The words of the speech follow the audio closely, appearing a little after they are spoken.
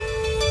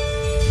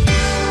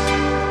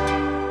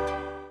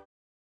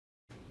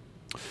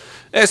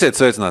Esiet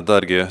sveicināti,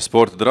 darbie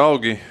sporta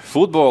draugi.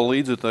 Futbola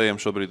līdzjutējiem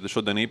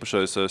šodien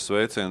īpašais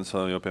sveiciens,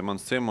 jo pie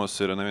manas ciemos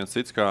ir neviens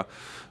cits kā,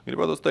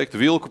 gribētu teikt,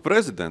 Vilku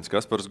prezidents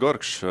Kaspars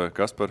Gorkšs.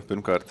 Kaspar,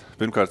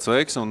 pirmkārt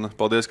sveiks un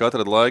paldies, ka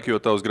atradi laiku,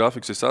 jo tavs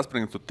grafiks ir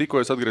saspringts. Tu tikko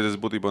esi atgriezies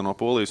būtībā no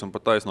Polijas un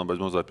pat taisno bez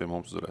mazliet pie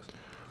mums uzreiz.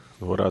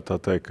 Varētu tā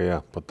teikt, ka jā,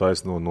 pat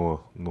taisno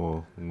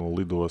no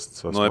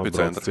lidostas, no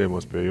epicentra.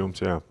 Ciemos pie jums,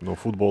 jā, no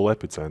futbola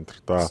epicentra.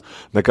 Tā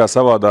nekā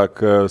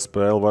savādāk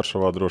spēli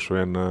Varšavā droši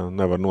vien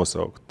nevar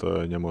nosaukt,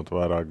 ņemot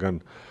vērā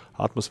gan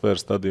atmosfēru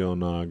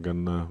stadionā,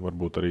 gan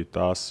varbūt arī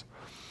tās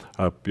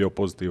jau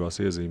pozitīvās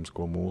iezīmes,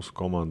 ko mūsu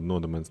komanda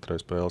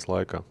nodemonstrēja spēles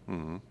laikā.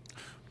 Mm-hmm.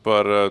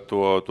 Par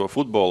to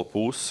futbola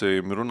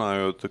pusi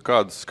runājot,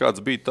 kāds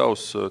bija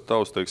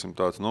tavs teiksim,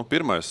 tāds,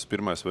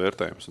 pirmais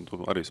vērtējums? Un tu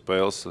arī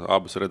spēles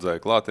abas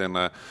redzēji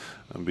klātienē,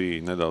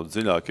 bija nedaudz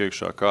dziļāk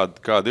iekšā.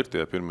 Kādi ir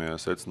tie pirmie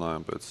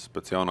secinājumi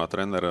pēc jaunā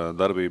trenera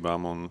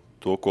darbībām un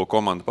to, ko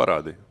komanda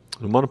parādīja?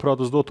 Manuprāt,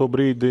 uz doto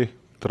brīdi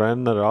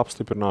trenera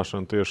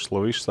apstiprināšana, tieši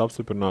Slavišas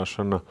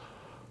apstiprināšana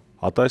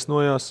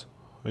attaisnojās,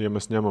 ja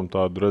mēs ņemam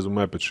tādu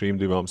rezumē pēc šīm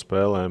divām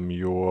spēlēm,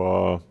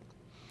 jo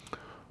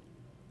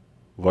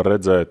var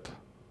redzēt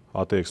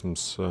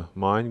attieksmes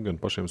maiņu gan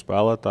pašiem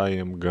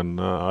spēlētājiem, gan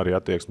arī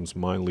attieksmes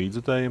maiņu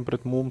līdzjutējiem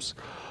pret mums.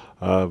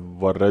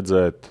 Var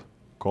redzēt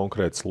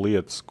konkrētas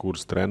lietas,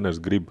 kuras treneris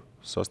grib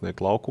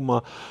sasniegt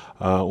laukumā,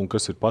 un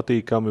kas ir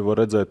patīkami,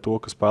 var redzēt to,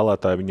 ka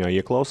spēlētāji viņā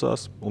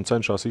ieklausās un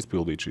cenšas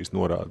izpildīt šīs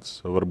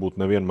norādes.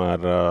 Varbūt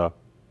nevienmēr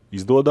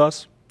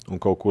izdodās, un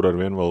kaut kur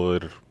arvien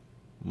vēl ir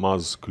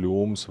mazas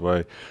kļūmes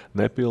vai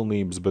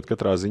nepilnības, bet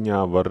katrā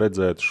ziņā var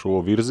redzēt šo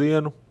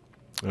virzienu,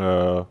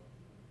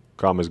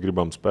 kā mēs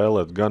gribam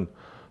spēlēt, gan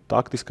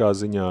taktiskā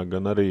ziņā,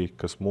 gan arī,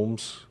 kas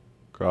mums,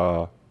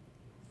 kā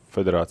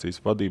federācijas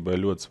vadībai,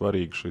 ļoti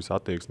svarīgi šīs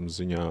attieksmes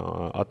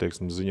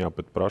ziņā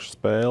pret prašu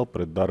spēli,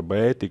 pret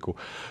darba ētiku,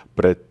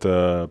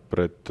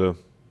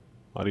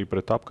 arī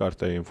pret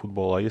apkārtējiem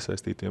futbolā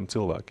iesaistītiem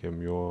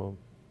cilvēkiem, jo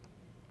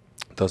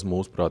tas,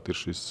 mūsuprāt,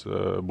 ir šis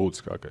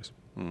būtiskākais.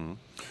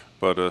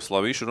 Par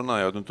Slavišu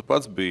runājot, tu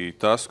pats biji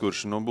tas,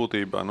 kurš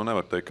būtībā,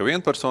 nevar teikt, ka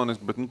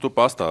vienpersoniski, bet tu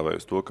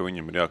pastāvēji uz to, ka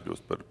viņam ir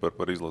jākļūst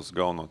par izlases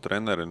galveno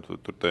treneri.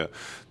 Tur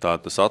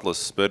tas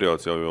atlases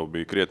periods jau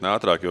bija krietni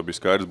ātrāk, jau bija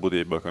skaidrs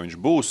būtībā, ka viņš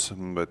būs,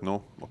 bet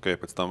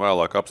pēc tam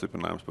vēlāk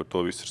apstiprinājums par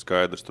to viss ir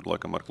skaidrs. Tur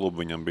laikam ar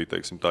klubu viņam bija,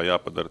 teiksim, tā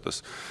jāpadara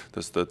tas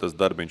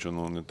darbiņš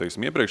un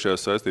teiksim,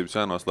 iepriekšējās saistības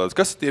jānoslēdz.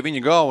 Kas ir tie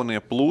viņa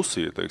galvenie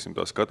plusi, ja teiksim,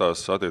 tā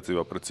skatās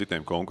attiecībā pret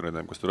citiem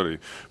konkurentiem, kas tur arī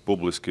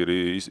publiski ir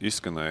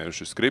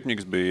izskanējuši?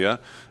 Skripņiks bija,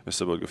 es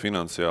saprotu, ka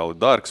finansiāli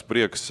dārgs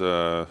prieks.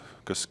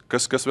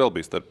 Kas vēl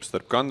bija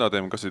starp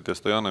kandidātiem, kas ir tie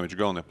Stojanoviča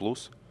galvenie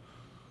plusi?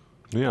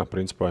 Jā,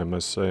 principā, ja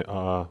mēs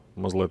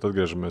mazliet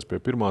atgriežamies pie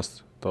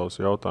pirmās tavas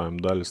jautājuma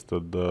daļas,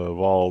 tad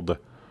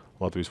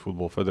Latvijas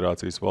Futbola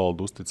Federācijas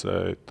valde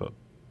uzticēja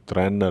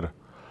trenera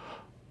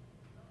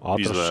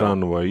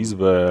atrašanu vai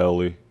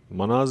izvēli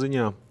manā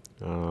ziņā.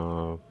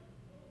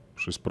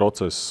 Šis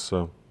process,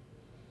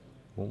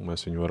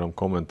 mēs viņu varam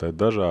komentēt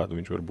dažādi.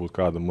 Viņš varbūt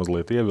kādam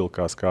mazliet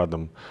ievilkās,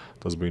 kādam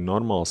tas bija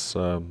normāls.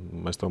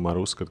 Mēs tomēr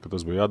uzskatām, ka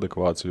tas bija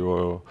adekvāts,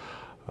 jo,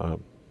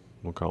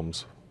 kā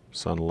mums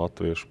sena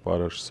latviešu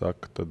paraši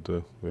saka, tad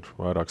ir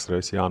vairākas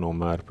reizes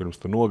jānomēra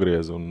pirms tu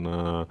nogriez. Un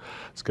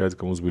skaidrs,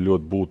 ka mums bija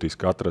ļoti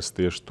būtiski atrast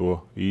tieši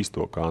to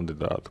īsto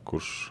kandidātu,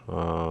 kurš,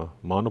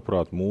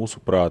 manuprāt,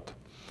 mūsuprāt,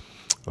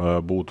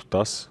 būtu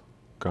tas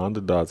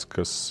kandidāts,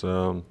 kas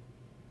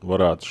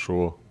varētu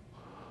šo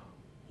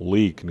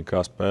līkni,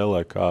 kā spēlē,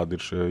 kādi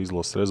ir šie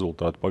izlases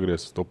rezultāti,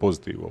 pagriezt uz to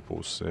pozitīvo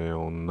pusi.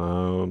 Un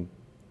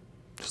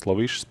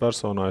Slavišas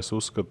personā es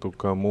uzskatu,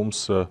 ka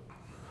mums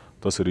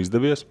tas ir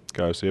izdevies.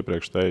 Kā es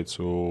iepriekš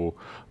teicu,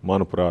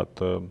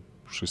 manuprāt,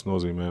 šis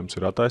nozīmējums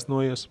ir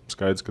attaisnojies.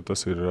 Skaidrs, ka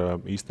tas ir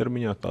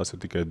īstermiņā. Tās ir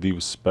tikai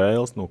 2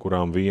 spēles, no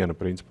kurām viena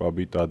principā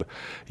bija tāda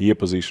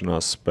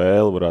iepazīšanās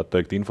spēle, varētu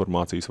teikt,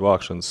 informācijas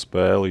vākšanas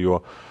spēle,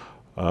 jo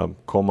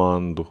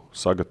komandu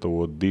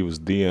sagatavot 2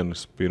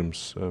 dienas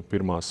pirms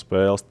pirmās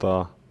spēles,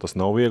 tas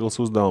nav viegls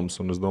uzdevums,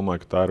 un es domāju,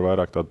 ka tā ir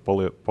vairāk tāda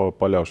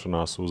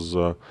paļaušanās uz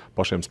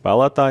pašiem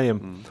spēlētājiem.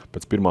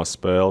 Pēc pirmās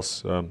spēles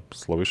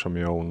Slavišam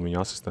jau un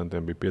viņa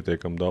asistentiem bija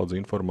pietiekami daudz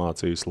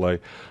informācijas,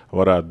 lai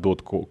varētu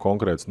dot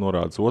konkrētas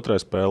norādes otrai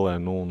spēlē.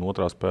 Un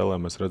otrā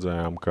spēlē mēs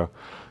redzējām, ka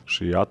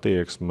šī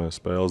attieksme,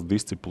 spēles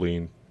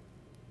disciplīna,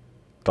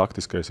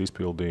 taktiskais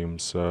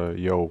izpildījums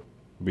jau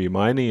bija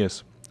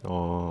mainījies.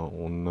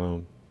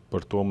 Un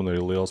par to man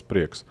ir liels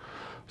prieks.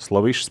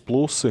 Slavišas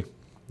plusi,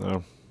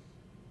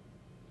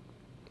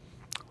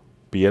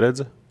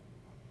 pieredze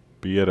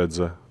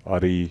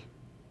arī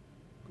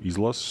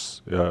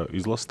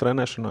izlases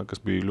trenēšanā, kas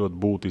bija ļoti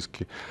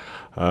būtiski,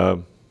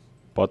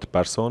 pati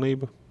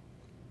personība,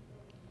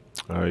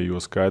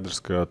 jo skaidrs,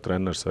 ka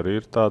treneris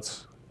arī ir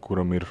tāds,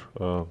 kuram ir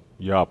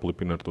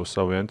jāaplipina ar to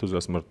savu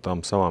entuziasmu, ar tām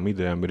savām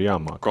idejām ir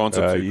jāmāk.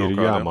 Koncepcija ir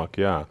jāmāk,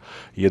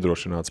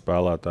 iedrošināt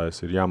spēlētājs,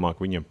 ir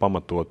jāmāk viņiem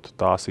pamatot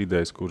tās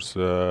idejas, kuras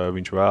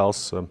viņš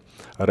vēlas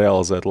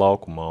realizēt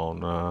laukumā. Un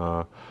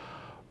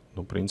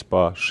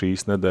principā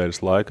šīs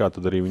nedēļas laikā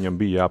tad arī viņam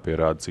bija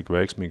jāpierāda, cik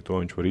veiksmīgi to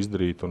viņš var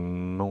izdarīt.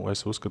 Un,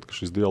 es uzskatu, ka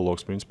šis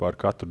dialogs principā ar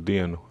katru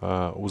dienu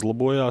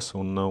uzlabojās.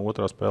 Un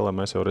otrā spēlē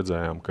mēs jau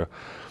redzējām, ka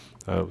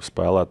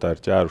spēlētāji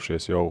ir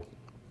ķērušies jau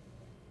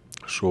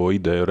šo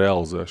ideju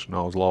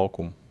realizēšanā uz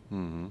laukumu.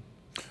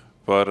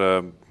 Par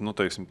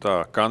teiksim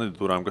tā,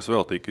 kandidatūrām, kas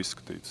vēl tika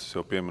izskatītas. Es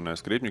jau pieminēju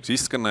Skripņiks.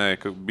 Izskanēja,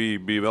 ka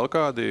bija vēl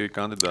kādi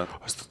kandidāti?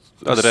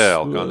 Tāda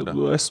reāla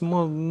kandidāta. Es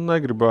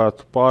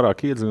negribētu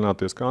pārāk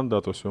iedziļināties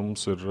kandidātos, jo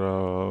mums ir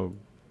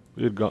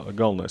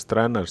galvenais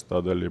treneris,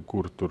 tādēļ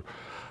jebkura tur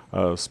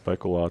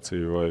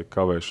spekulācija vai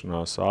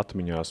kavēšanās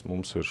atmiņās.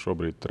 Mums ir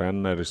šobrīd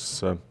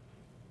treneris,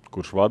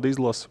 kurš vada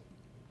izlasi,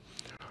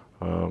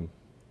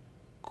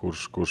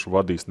 kurš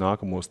vadīs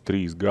nākamos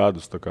 3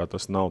 gadus. Tā kā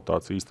tas nav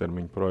tāds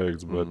īstermiņa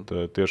projekts, bet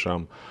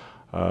tiešām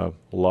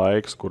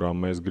laiks, kurā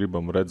mēs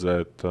gribam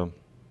redzēt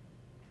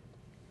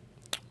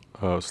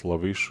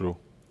Slavišu,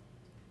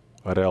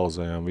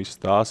 realizējām visas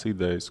tās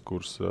idejas,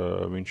 kuras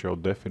viņš jau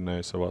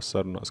definēja savās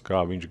sarunās,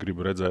 kā viņš grib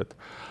redzēt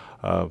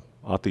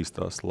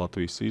attīstās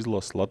Latvijas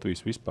izlases,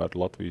 Latvijas vispār,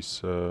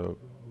 Latvijas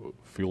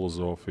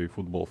filozofija,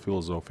 futbola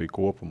filozofija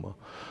kopumā.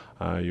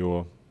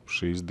 Jo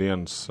šīs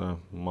dienas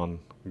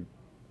man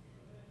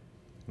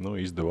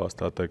izdevās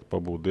tā teikt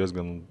pabūt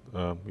diezgan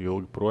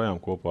ilgi projām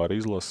kopā ar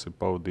izlasi,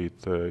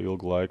 pavadīt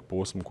ilgu laiku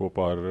posmu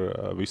kopā ar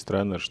visu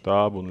treneru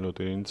štābu un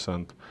ļoti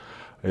interesanti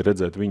ir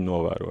redzēt viņu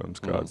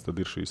novērojumus, kādas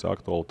tad ir šīs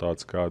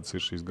aktualitātes, kādas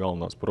ir šīs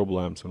galvenās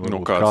problēmas un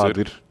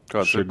kādi ir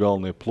šie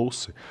galvenie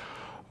plusi.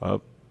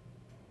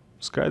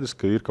 Skaidrs,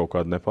 ka ir kaut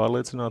kāda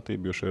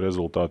nepārliecinātība, jo šie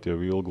rezultāti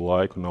jau ilgu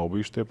laiku nav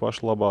bijuši tie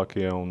paši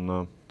labākie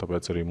un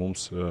tāpēc arī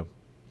mums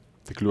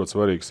tik ļoti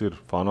svarīgs ir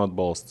fanu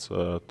atbalsts,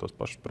 tos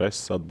pašus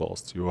preses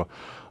atbalsts, jo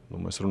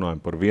mēs runājam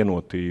par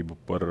vienotību,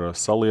 par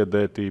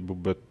saliedētību,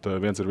 bet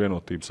viens ir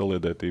vienotība,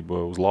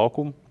 saliedētība uz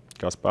laukumu,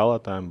 kā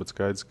spēlētājiem, bet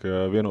skaidrs,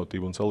 ka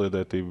vienotība un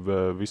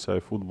saliedētība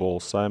visai futbola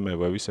saimē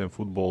vai visiem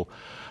futbola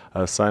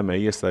saimē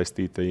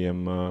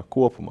iesaistītajiem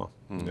kopumā.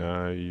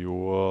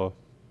 Jo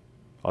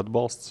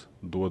atbalsts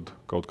dod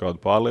kaut kādu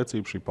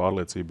pārliecību, šī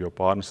pārliecība jau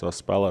pārnesās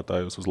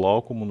spēlētājos uz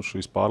laukumu un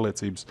šīs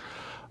pārliecības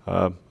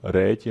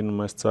rēķinu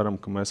mēs ceram,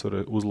 ka mēs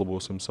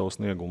uzlabosim savu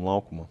sniegumu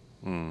laukumā.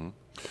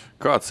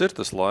 Kāds ir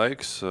tas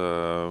laiks,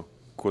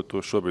 ko tu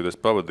šobrīd esi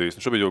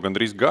pavadījis? Šobrīd jau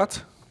gandrīz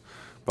gads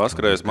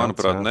paskrējies,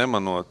 manuprāt,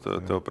 nemanot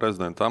tev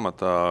prezidenta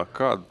amatā.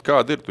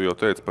 Kāda ir, tu jau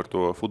teici par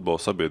to futbola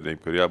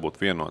sabiedrību, ka ir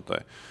jābūt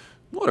vienotai?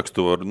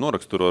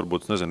 Noraksturo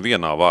varbūt, nezinu,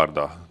 vienā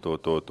vārdā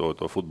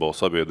to futbola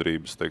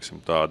sabiedrības,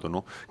 teiksim,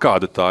 tādu.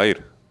 Kāda tā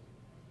ir?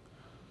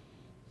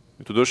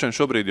 Tu droši vien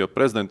šobrīd jau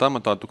prezidenta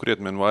amatā tu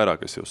krietni vien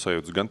vairāk esi jau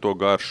sajūts gan to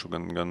garšu,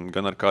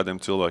 gan ar kādiem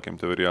cilvēkiem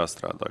tev ir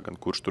jāstrādā, gan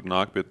kurš tur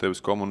nāk pie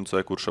tevis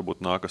komunicē, kurš varbūt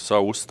nāk ar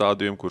savu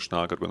uzstādījumu, kurš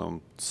nāk ar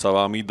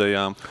savām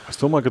idejām.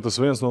 Es domāju, ka tas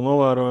viens no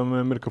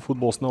novērojumiem ir, ka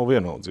futbols nav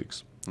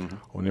vienaldzīgs.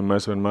 Un ja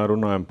mēs vienmēr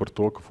runājam par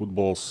to, ka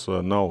futbols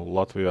nav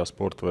Latvijā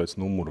sporta veids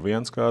numur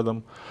 1 kādam,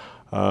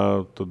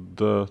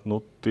 tad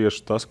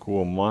tieši tas,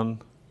 ko man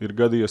ir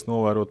gadījies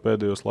novērot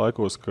pēdējos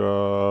laikos,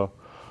 ka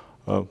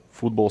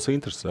futbols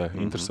interesē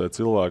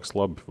cilvēkus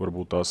labi.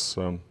 Varbūt tās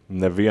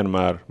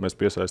nevienmēr mēs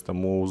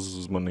piesaistam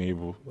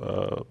uzmanību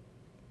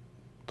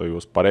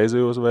tajos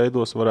pareizajos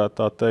veidos, varētu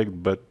tā teikt,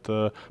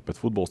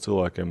 bet futbols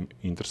cilvēkiem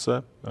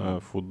interesē.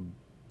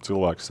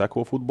 Cilvēki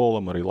seko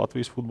futbolam, arī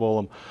Latvijas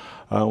futbolam.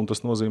 Un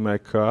tas nozīmē,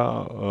 ka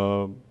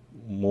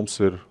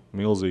mums ir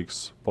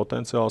milzīgs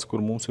potenciāls,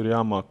 kur mums ir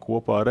jāmāk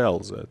kopā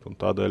realizēt. Un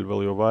tādēļ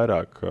vēl jau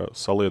vairāk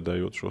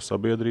saliedējot šo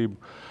sabiedrību,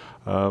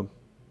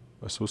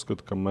 es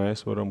uzskatu, ka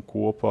mēs varam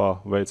kopā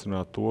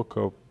veicināt to,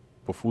 ka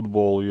pa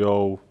futbolu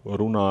jau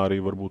runā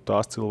arī varbūt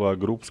tās cilvēku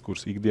grupas,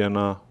 kuras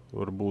ikdienā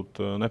varbūt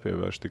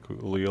nepievērš tik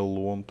lielu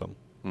lomu tam.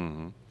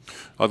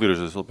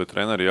 Atgriežoties vēl pie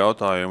trenera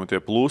jautājumu,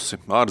 tie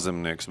plusi,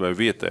 ārzemnieks vai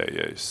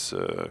vietējais.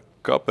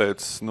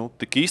 Kāpēc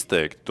tik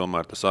izteikti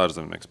tomēr tas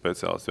ārzemnieks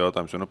speciālists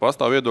jautājums? Jo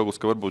pastāv viedoklis,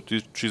 ka varbūt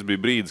šis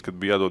bija brīdis, kad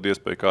bija jādod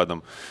iespēju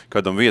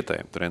kādam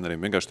vietējiem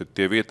treneriem. Vienkārši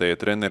tie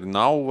vietējie treneri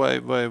nav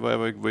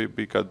vai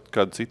bija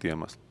kādi citi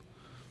iemesli?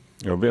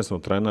 Jo viens no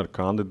treneru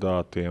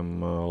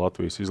kandidātiem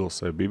Latvijas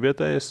izlasē bija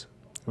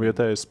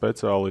vietējais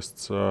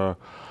speciālists,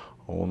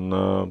 un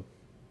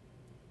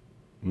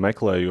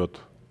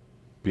meklējot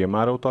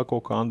piemērotāko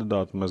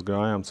kandidātu, mēs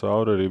gājām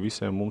cauri arī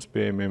visiem mums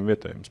pieejamiem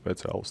vietējiem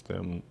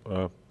speciālistiem.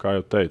 Kā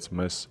jau teicu,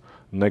 mēs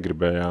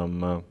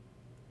negribējām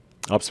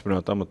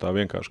apstiprināt amatā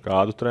vienkārši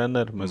kādu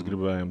treneri, mēs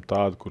gribējām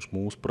tādu, kurš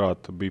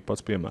mūsuprāt bija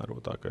pats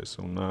piemērotākais.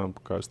 Un,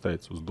 kā es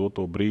teicu, uz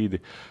doto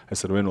brīdi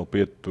es ar vienu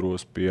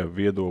pieturos pie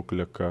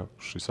viedokļa, ka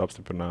šis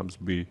apstiprinājums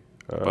bija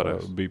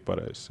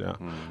pareizs.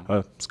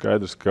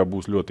 Skaidrs, ka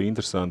būs ļoti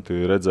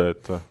interesanti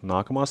redzēt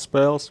nākamās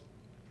spēles,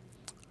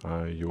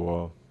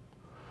 jo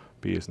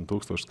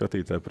 50,000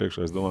 skatītāju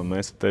priekšā, es domāju,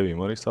 mēs ar tevīm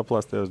arī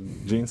saplāstajās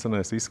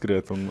džinsenēs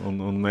izskriet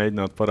un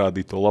mēģināt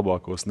parādīt to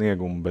labāko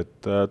sniegumu,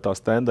 bet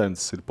tās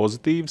tendences ir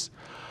pozitīvas.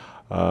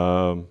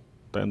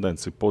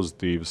 Tendences ir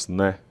pozitīvas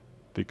ne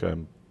tikai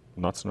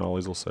nacionāla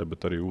izlasē,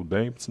 bet arī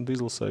U19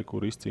 izlasē,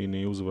 kur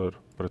izcīnīja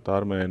uzvaru pret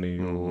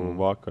Armēniju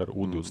vakar,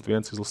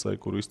 U21 izlasē,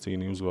 kuru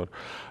izcīnīja uzvaru.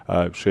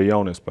 Šie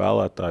jaunie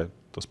spēlētāji,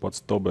 tas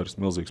pats Tobers,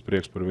 milzīgs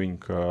prieks par viņu,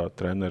 ka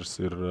treneris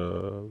ir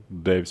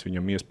devis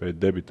viņam iespēju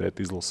debitēt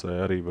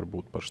izlasē arī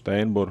varbūt par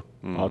Steinboru.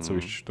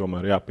 Atsevišķi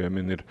tomēr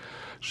jāpiemina ir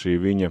šī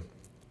viņa,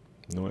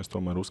 es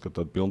tomēr uzskatu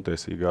tādu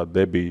pilntiesīgā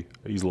debija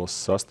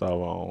izlases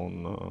sastāvā, un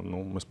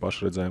mēs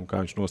paši redzējām, kā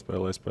viņš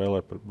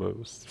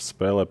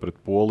spēlē pret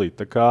Poliju.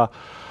 Tā kā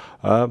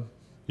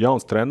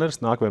jauns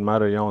treneris nāk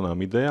vienmēr ar jaunām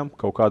idejām,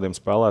 kaut kādiem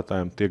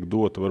spēlētājiem tiek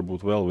dota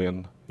varbūt vēl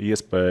viena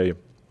iespēja,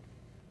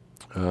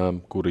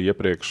 kura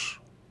iepriekš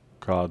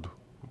kādu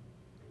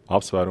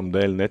apsvērumu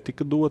dēļ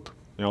netika dota.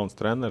 Jauns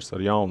treneris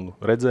ar jaunu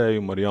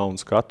redzējumu, ar jaunu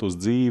skatu uz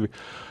dzīvi.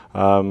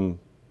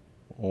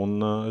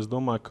 Un es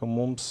domāju, ka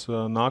mums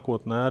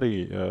nākotnē arī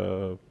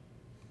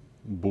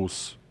būs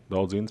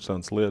daudz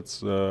interesantas lietas,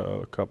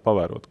 kā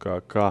pavērot,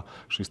 kā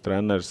šis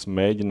treneris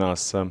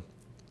mēģinās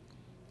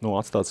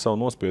atstāt savu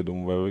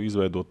nospiedumu vai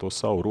izveidot to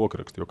savu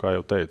rokrakstu. Jo, kā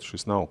jau teicu,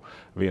 šis nav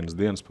vienas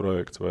dienas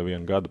projekts vai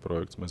viena gada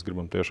projekts. Mēs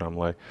gribam tiešām,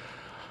 lai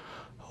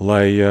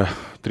 3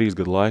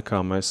 gadu laikā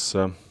mēs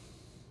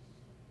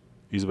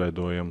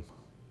izveidojam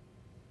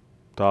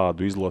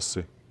tādu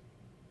izlasi,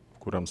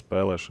 kuram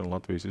spēlēšana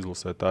Latvijas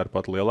izlasē tā ir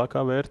pat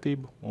lielākā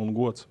vērtība un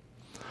gods.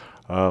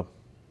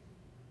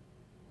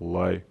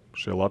 Lai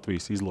šie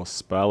Latvijas izlases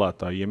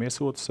spēlētāji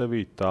iemiesotu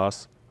sevī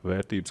tās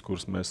vērtības,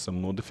 kuras mēs esam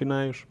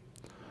nodefinējuši.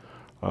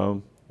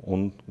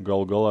 Un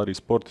galu galā arī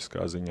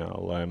sportiskā ziņā,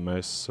 lai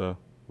mēs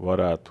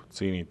varētu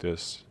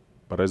cīnīties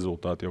par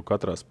rezultātu jau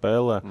katrā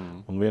spēlē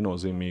un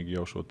viennozīmīgi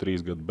jau šo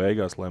 3 gadu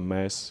beigās, lai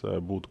mēs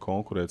būtu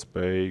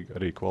konkurētspējīgi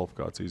arī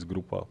kvalifikācijas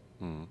grupā.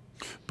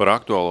 Par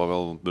aktuālo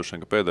vēl droši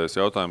vien, ka pēdējais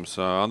jautājums.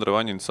 Andra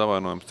Vaņina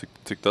savainojums,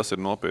 cik tas ir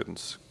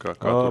nopietns? Kā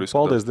tur izskatās?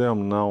 Paldies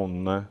Dievam, nav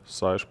ne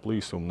saišu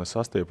plīsumu, ne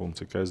sastiepumu,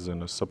 cik es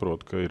zinu. Es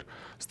saprotu, ka ir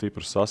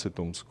stiprs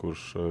sasitums,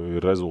 kurš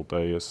ir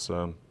rezultējies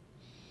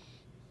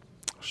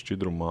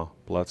šķidrumā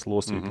plecs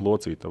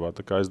locītavā.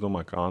 Tā kā es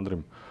domāju, ka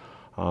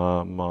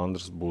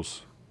Andris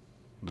būs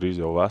drīz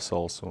jau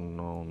vesels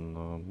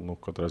un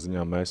katrā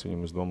ziņā mēs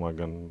viņam, es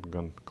domāju,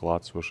 gan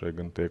klātsošie,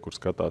 gan tie, kur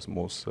skatās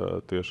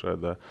mūsu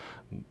tiešraidē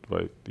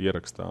vai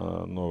ierakstā,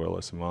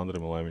 novēlēsim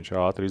Andrim, lai viņš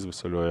ātri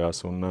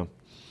izvesaļojās un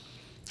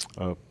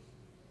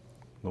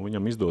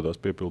viņam izdodas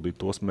piepildīt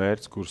tos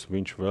mērķus, kurus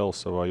viņš vēl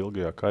savā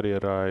ilgajā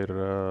karjerā ir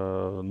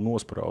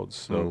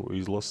nospraudis sev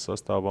izlases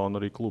sastāvā un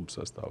arī klubu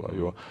sastāvā.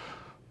 Jo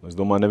es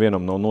domāju,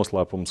 nevienam nav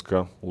noslēpums,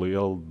 ka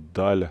liela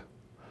daļa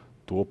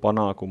to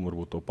panākumu,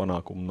 varbūt to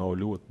panākumu nav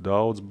ļoti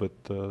daudz, bet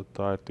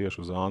tā ir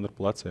tieši uz Andra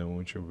pleciem.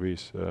 Viņš ir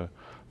bijis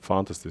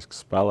fantastisks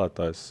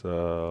spēlētājs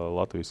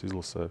Latvijas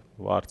izlasē,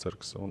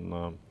 vārdsargs.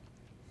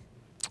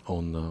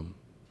 Un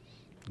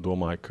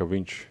domāju, ka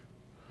viņš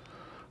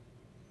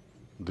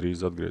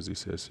drīz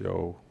atgriezīsies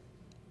jau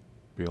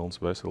pilns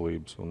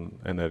veselības un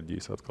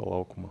enerģijas atkal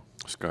laukumā.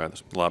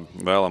 Skaidrs. Labi,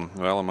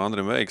 vēlam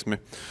Andrim veiksmi.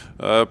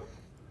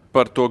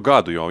 Par to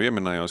gadu jau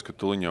ieminējos, ka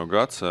tuliņ jau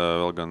gads,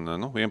 vēl gan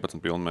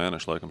 11 pilnu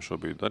mēnešu laikam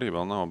šobrīd arī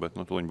vēl nav, bet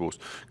tuliņ būs.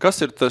 Kas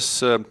ir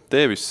tas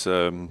tevis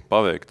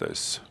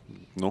paveiktais,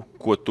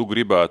 ko tu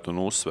gribētu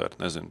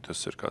uzsvērt? Nezinu, tas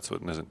ir kāds,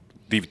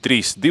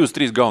 divas,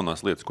 trīs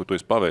galvenās lietas, ko tu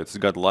esi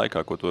paveicis gada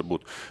laikā, ko tu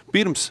varbūt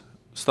pirms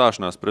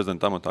stāšanās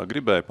prezidenta amatā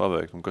gribēji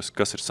paveikt un kas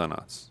ir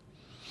sanācis?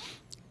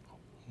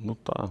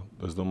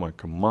 Es domāju,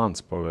 ka mans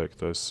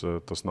paveiktais,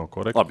 tas nav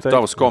korekti. Labi,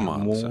 tavas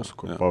komandas. Mūsu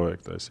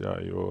paveiktais, jā,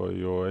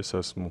 jo es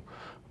esmu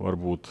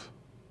varbūt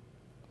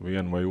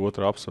vienu vai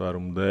otru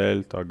apsvērumu dēļ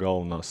tā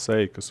galvenā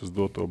seja, kas uz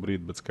doto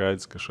brīdi, bet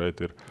skaidrs, ka šeit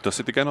ir... Tas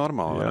ir tikai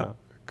normāli, jā?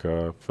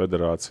 Ka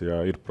federācijā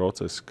ir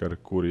procesi,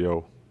 kuri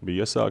jau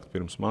bija iesākti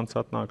pirms manas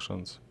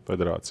atnākšanas.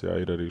 Federācijā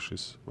ir arī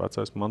šis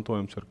vecais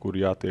mantojums, ar kuru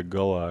jātiek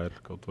galā, ir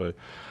kaut vai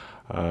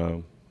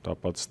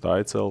tāpat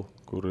Staicel,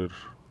 kur ir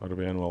ar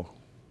vienu vēl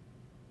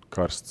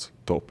karsts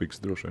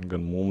topiks, droši vien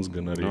gan mums,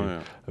 gan arī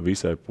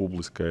visai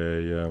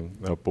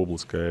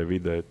publiskajai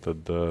videi,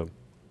 tad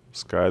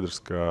skaidrs,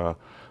 ka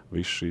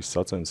viss šīs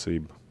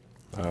sacensību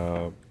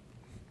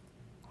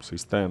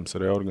sistēmas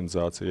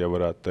reorganizācija, ja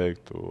varētu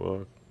teikt,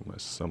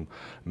 mēs esam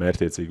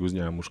mērķiecīgi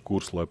uzņēmuši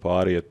kursu, lai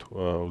pārietu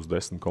uz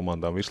 10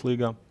 komandām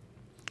virslīgā.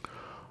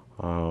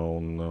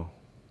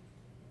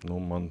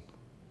 Man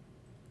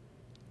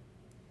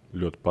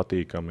ļoti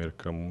patīkami ir,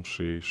 ka mums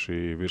šī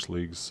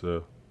virslīgas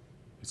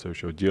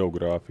jau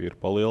ģeogrāfija ir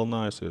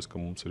palielinājusies, ka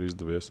mums ir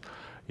izdevies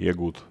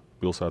iegūt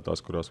pilsētās,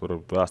 kurās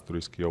varbūt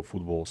vēsturiski jau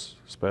futbols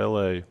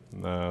spēlēja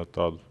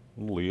tādu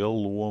lielu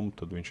lomu,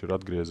 tad viņš ir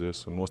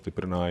atgriezies un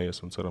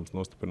nostiprinājies un cerams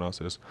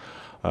nostiprināsies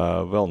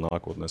vēl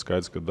nākotnē.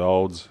 Skaidrs, ka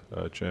daudz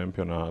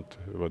čempionāti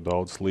vai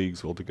daudz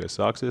līgas vēl tikai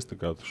sāksies, tā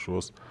kā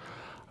šos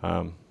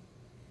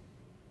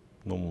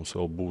mums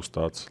vēl būs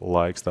tāds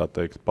laiks, tā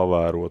teikt,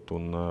 pavērot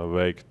un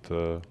veikt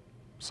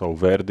savu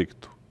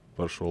verdiktu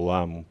par šo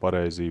lēmumu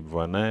pareizību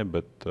vai nē,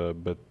 bet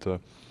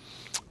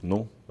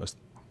es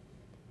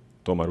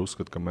tomēr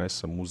uzskatu, ka mēs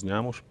esam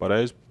uzņēmuši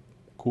pareizu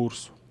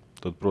kursu.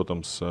 Tad,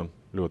 protams,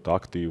 ļoti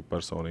aktīvi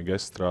personīgi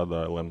es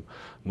strādāju, lai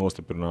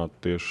nostiprinātu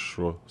tieši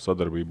šo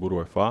sadarbību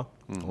UEFA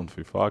un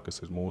FIFA,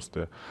 kas ir mūsu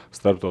tie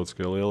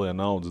starptautiskie lielie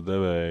naudas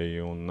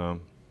devēji.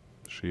 Un,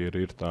 šī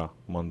ir tā,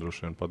 man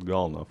droši vien pat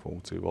galvenā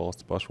funkcija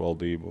valsts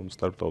pašvaldība un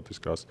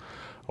starptautiskās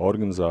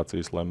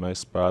organizācijas, lai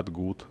mēs spētu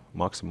gūt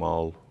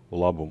maksimālu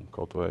labumu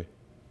kaut vai.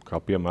 Kā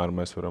piemēram,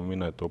 mēs varam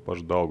minēt to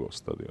pašu Daugavas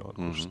stadionu,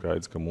 kurš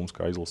skaidrs, ka mums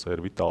kā izlasē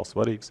ir vitāli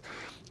svarīgs.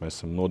 Mēs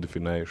esam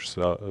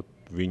nodefinējuši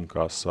viņu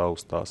kā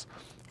savus tās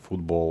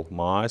futbola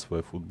mājas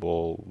vai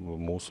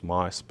mūsu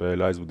mājas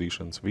spēļu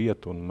aizvadīšanas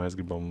vietu, un mēs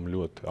gribam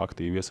ļoti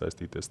aktīvi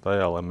iesaistīties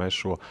tajā, lai mēs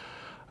šo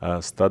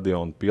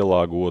stadionu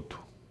pielāgotu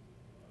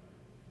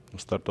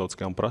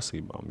starptautiskām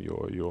prasībām,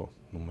 jo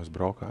mēs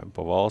braukājam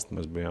pa valsti,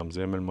 mēs bijām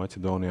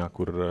Ziemeļmaķedonijā,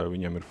 kur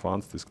viņiem ir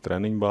fantastiska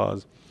treniņu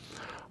bāze,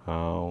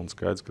 un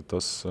skaidrs, ka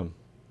tas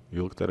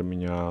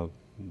ilgtermiņā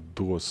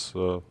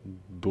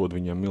dod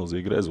viņiem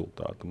milzīgu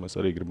rezultātu. Mēs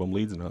arī gribam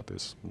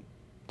līdzināties.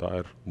 Tā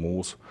ir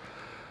mūsu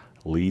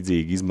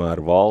līdzīga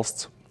izmēra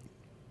valsts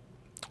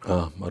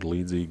ar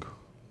līdzīgu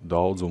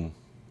daudzumu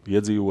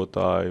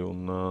iedzīvotāji,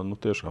 un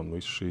tiešām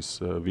visas šīs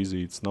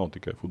vizītes nav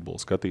tikai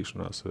futbola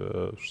skatīšanās.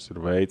 Šis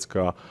ir veids,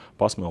 kā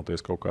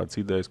pasmelties kaut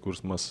kādas idejas,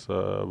 kuras mēs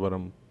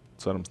varam,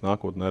 cerams,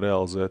 nākotnē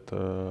realizēt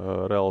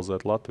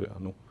Latvijā.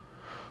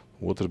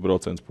 Otrs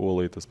brauciens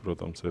Polija, tas,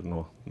 protams, ir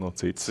no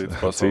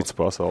citas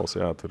pasaules.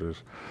 Jā, tur ir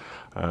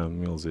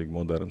milzīgi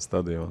moderna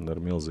stadiona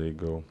ar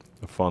milzīgu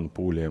fanu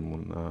pūļiem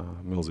un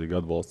milzīgu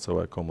atbalstu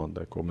savai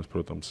komandai, ko mēs,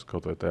 protams,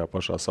 kaut vai tajā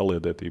pašā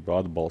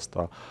saliedētībā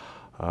atbalstā.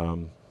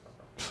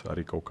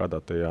 Arī kaut kādā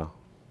tajā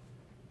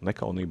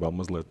nekaunībā,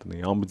 mazliet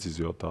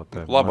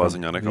ambiciozitātē. Labā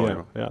ziņā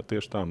nekaunībā. Jā,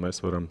 tieši tā,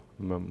 mēs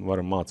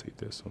varam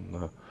mācīties.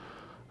 Un,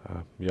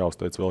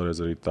 jāuzteic vēlreiz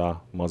arī tā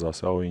mazā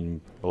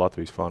saviņa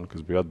Latvijas fanu, kas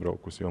bija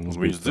atbraukusi.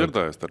 Viņus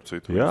dzirdēja, starp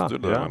citu. Jā,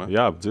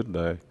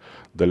 dzirdēja.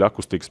 Daļa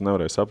akustikas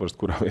nevarēja saprast,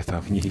 kurā vietā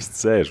viņi īsti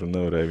sēž un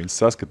nevarēja viņus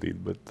saskatīt,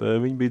 bet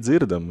viņi bija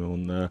dzirdami.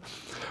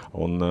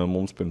 Un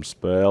mums pirms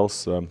spēles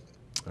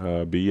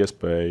bija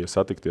iespēja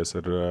satikties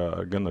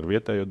gan ar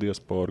vietējo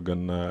diasporu,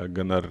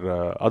 gan ar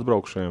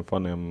atbraukšajiem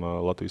faniem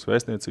Latvijas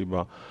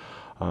vēstniecībā.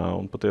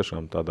 Un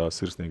patiešām tādā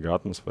sirsnīgā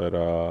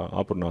atmosfērā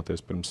aprunāties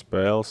pirms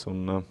spēles.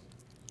 Un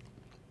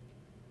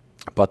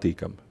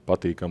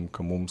patīkam,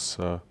 ka mums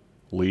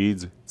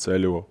līdzi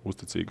ceļo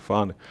uzticīgi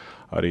fani.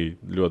 Arī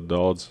ļoti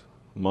daudz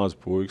mazu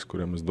puikas,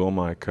 kuriem es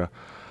domāju, ka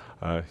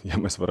ja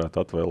mēs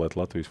varētu atvēlēt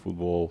Latvijas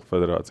Futbola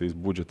Federācijas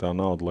budžetā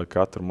naudu, lai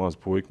katru mazu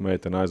puiku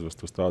meiteni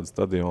aizvestu uz tādu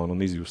stadionu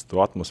un izjustu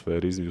to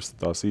atmosfēru, izjustu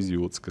tās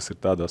izjūtas, kas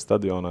ir tādā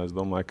stadionā, es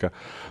domāju, ka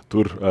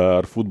tur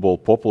ar futbola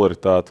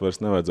popularitāti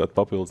vairs nevajadzētu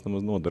papildus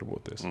nemaz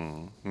nodarboties.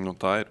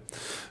 Tā ir.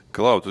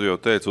 Klau, tu jau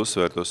teici,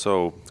 uzsvērt to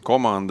savu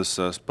komandas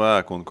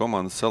spēku un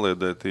komandas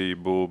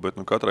saliedētību, bet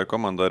katrai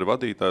komandai ir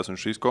vadītājs, un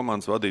šīs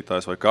komandas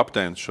vadītājs vai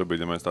kapteinis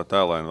šobrīd, ja mēs tā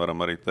tēlaini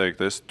varam arī teikt,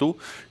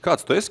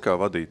 kāds tu esi kā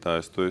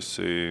vadītājs? Tu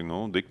esi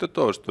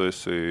diktators, tu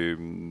esi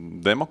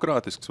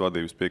demokrātisks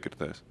vadības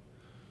piekritējs?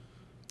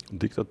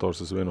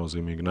 Diktators es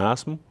viennozīmīgi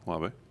neesmu.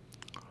 Labi.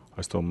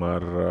 Es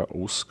tomēr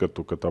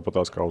uzskatu, ka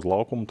tāpatās kā uz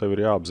laukumu, tev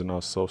ir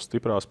jāapzinās savas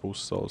stiprās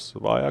puses, savas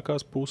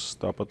vājākās puses,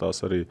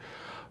 tāpatās arī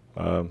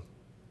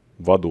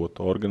vadot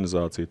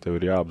organizāciju, tev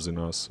ir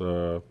jāapzinās,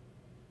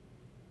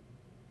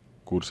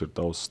 kuras ir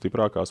tavas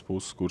stiprākās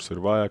puses, kuras ir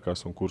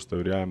vājākās un kuras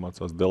tev ir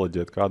jāiemācās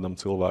deleģēt kādam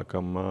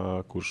cilvēkam,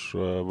 kurš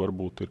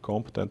varbūt ir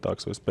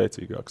kompetentāks vai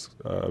spēcīgāks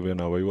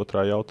vienā vai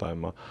otrā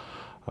jautājumā.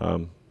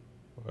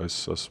 Es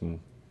esmu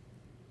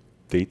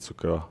ticu,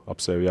 ka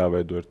ap sevi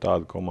jāveido ir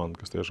tāda komanda,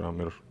 kas tiešām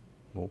ir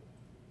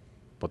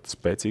pat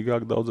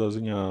spēcīgāk daudzā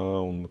ziņā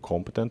un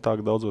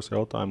kompetentāk daudzos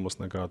jautājumos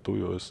nekā tu,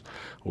 jo es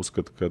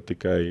uzskatu, ka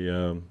tikai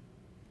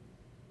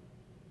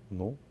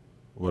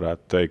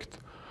varētu teikt,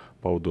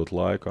 pavadot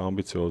laiku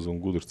ambiciozu un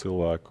gudru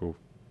cilvēku,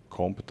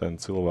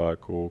 kompetentu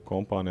cilvēku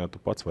kompānijā, tu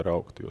pats vari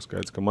augt. Jo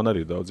skaidrs, ka man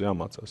arī daudz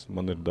jāmācās.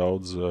 Man ir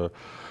daudz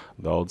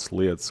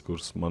lietas,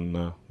 kuras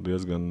man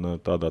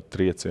diezgan tādā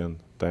trieciena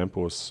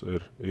tempos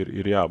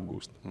ir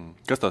jāapgūst.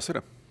 Kas tās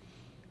ir?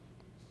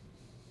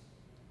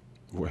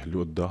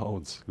 Ļoti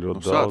daudz.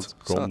 Sāc.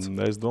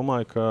 Es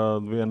domāju, ka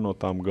viena no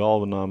tām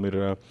galvenām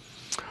ir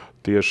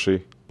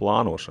tieši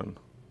plānošana.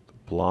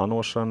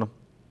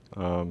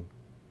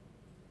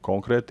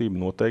 Konkrētība,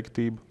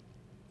 noteiktība,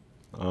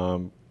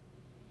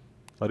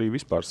 arī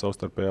vispār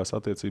savstarpējās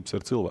attiecības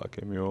ar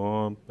cilvēkiem, jo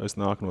es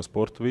nāku no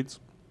sporta vidas,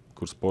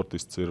 kur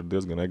sportists ir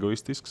diezgan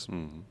egoistisks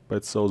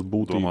pēc savas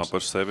būtības. Domā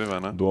par sevi, vai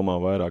ne? Domā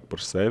vairāk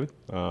par sevi.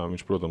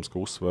 Viņš, protams, ka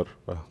uzsver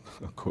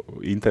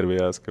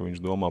intervijās, ka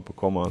viņš domā par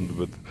komandu,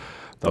 bet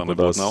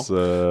tāpēc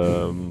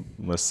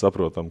mēs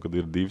saprotam, ka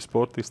ir divi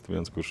sportisti,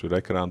 viens, kurš ir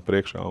ekrāna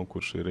priekšā un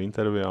kurš ir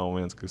intervijā,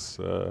 un viens, kas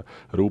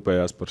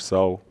rūpējās par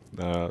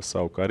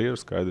savu karjeru.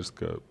 Skaidrs,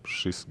 ka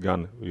šis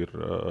gan ir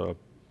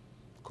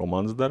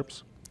komandas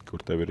darbs, kur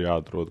tev ir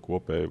jāatrod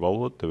kopēja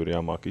valoda, tev ir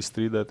jāmāk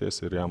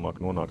izstrīdēties, ir jāmāk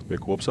nonākt pie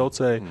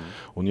kopsaucēja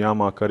un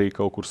jāmāk arī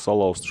kaut kur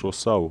salauzt šo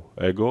savu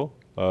ego,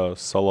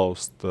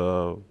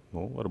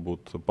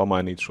 varbūt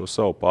pamainīt šo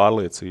savu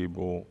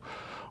pārliecību.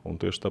 Un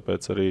tieši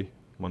tāpēc arī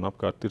man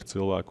apkārt ir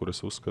cilvēki,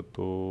 kurus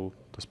uzskatu,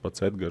 tas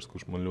pats Edgars,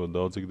 kurš man ļoti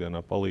daudz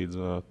ikdienā palīdz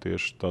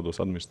tieši tādos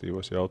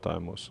administratīvos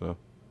jautājumos.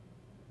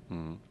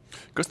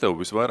 Kas tev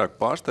visvairāk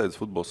pārsteidz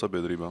futbola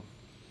sabiedrībā?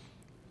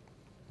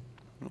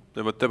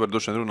 Te var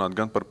droši vien runāt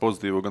gan par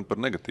pozitīvo, gan par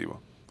negatīvo.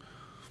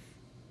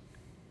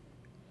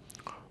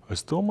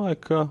 Es domāju,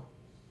 ka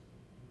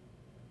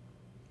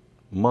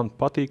man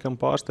patīkam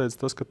pārsteidz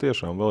tas, ka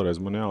tiešām vēlreiz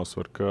man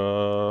jāuzsver, ka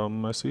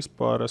mēs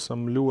vispār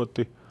esam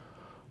ļoti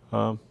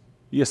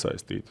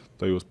iesaistīti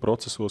tajos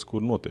procesos,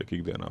 kur notiek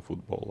ikdienā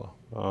futbolā.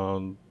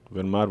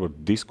 Vienmēr var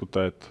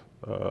diskutēt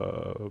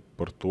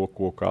par to,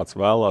 ko kāds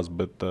vēlās,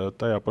 bet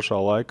tajā pašā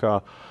laikā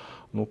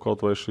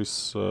kaut vai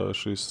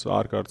šis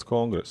ārkārtas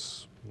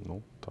kongress,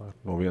 tā ir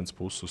no vienas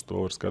puses uz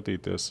to var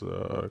skatīties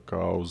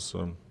kā uz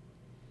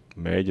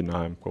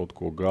mēģinājumu kaut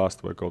ko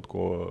gāzt vai kaut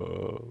ko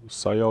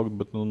sajaukt,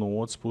 bet no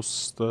otras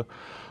puses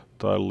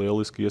tā ir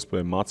lieliski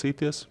iespēja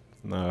mācīties,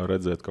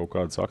 redzēt kaut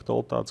kādas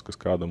aktualitātes,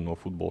 kas kādam no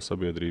futbola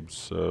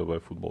sabiedrības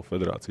vai futbola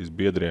federācijas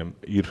biedriem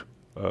ir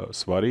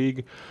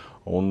svarīgi,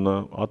 un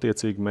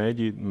attiecīgi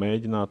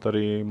mēģināt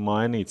arī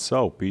mainīt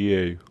savu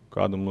pieeju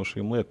kādam no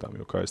šīm lietām,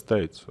 jo, kā es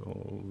teicu,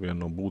 viena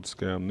no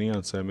būtiskajām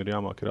niansēm ir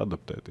jāmāk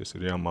adaptēties,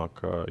 ir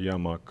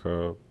jāmāk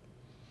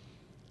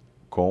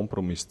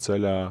kompromisa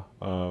ceļā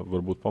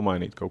varbūt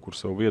pamainīt kaut kur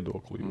savu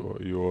viedokli,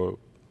 jo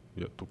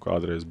ja tu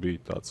kādreiz biji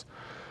tāds,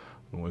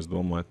 es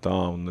domāju tā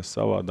un ne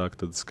savādāk,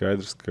 tad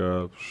skaidrs,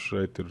 ka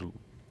šeit ir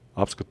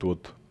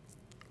apskatot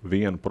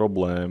vienu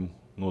problēmu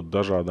no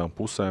dažādām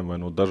pusēm vai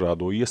no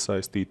dažādo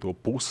iesaistīto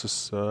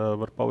puses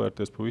var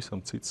pavērties pavisam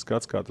cits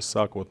skats, kā tas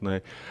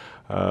sākotnēji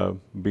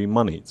bija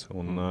manīts.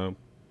 Un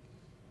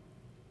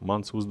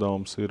mans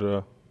uzdevums ir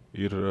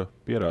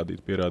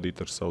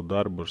pierādīt ar savu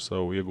darbu, ar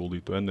savu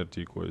ieguldīto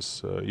enerģiju, ko es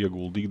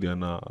ieguldu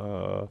ikdienā,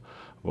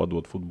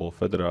 vadot futbola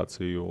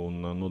federāciju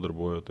un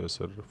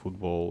nodarbojoties ar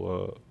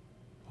futbola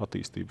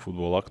attīstību,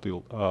 futbola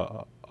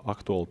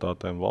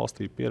aktualitātēm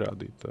valstī,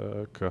 pierādīt,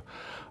 ka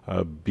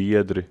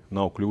biedri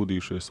nav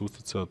kļūdījušies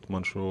uzticēt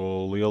man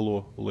šo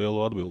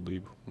lielo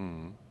atbildību.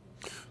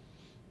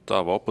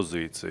 Tava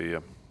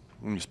opozīcija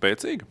ir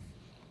spēcīga?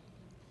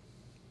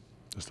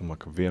 Es domāju,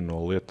 ka viena no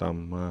lietām,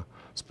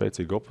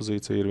 spēcīga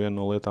opozīcija ir viena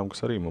no lietām,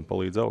 kas arī man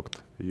palīdz augt.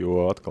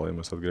 Jo atkal, ja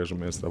mēs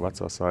atgriežamies tā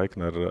vecā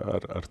saikne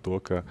ar to,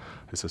 ka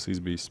es esmu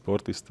izbijis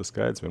sportists, tas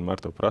skaidrs vienmēr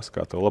tev prasa,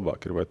 kā tev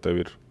labāk ir, vai tev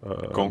ir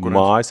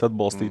mājas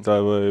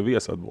atbalstītāji vai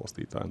viesa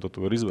atbalstītāji. Un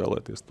tu vari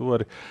izvēlēties. Tu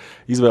vari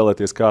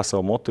izvēlēties, kā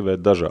savu motivēt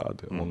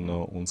dažādi.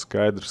 Un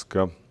skaidrs,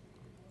 ka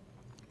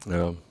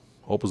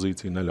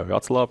opozīcija neļauj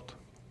atslābt,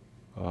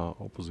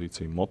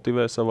 opozīcija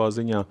motivē savā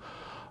ziņā,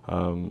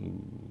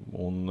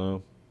 un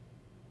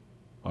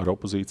ar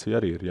opozīciju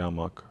arī ir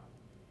jāmāk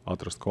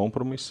atrast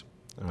kompromisu,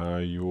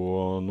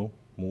 jo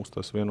mūsu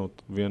tas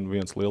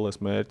viens lielais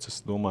mērķis,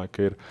 es domāju,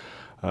 ka ir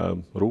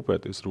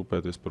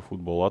rūpēties par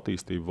futbola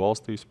attīstību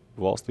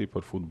valstī,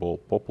 par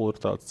futbola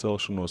popularitātes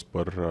celšanos,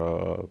 par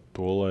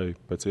to, lai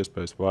pēc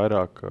iespējas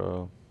vairāk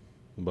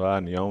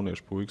bērni,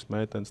 jaunieši, puikas,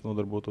 meitenes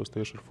nodarbotos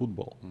tieši ar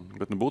futbolu.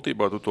 Bet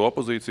būtībā tu to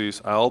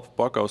opozīcijas elpu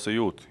pakausi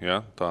jūti,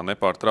 ja? Tā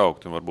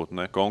nepārtraukti, varbūt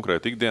ne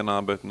konkrēti ikdienā,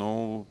 bet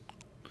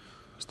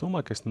Es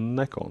domāju, ka es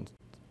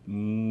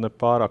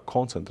nepārāk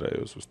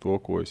koncentrējos uz to,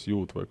 ko es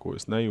jūtu vai ko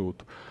es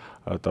nejūtu.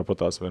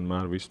 Tāpat tās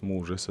vienmēr visu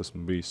mūžu es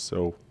esmu bijis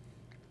sev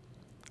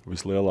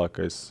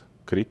vislielākais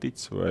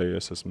kritiķis, vai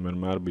es esmu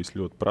vienmēr bijis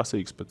ļoti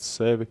prasīgs pēc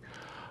sevi.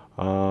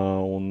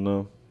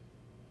 Un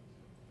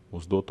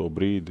uz doto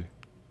brīdi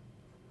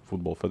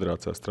Futbola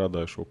federācijā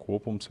strādājušo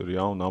kopums ir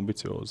jauni,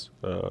 ambiciozi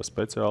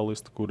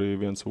speciālisti, kuri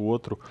viens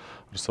otru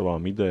ar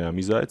savām idejām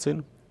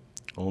izaicina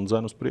un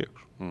dzen uz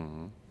priekšu.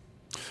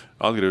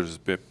 Atgriežas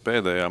pie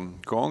pēdējā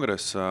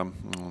kongresa,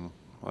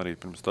 arī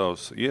pirms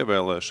tavas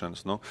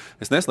ievēlēšanas.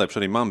 Es neslēpšu,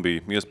 arī man bija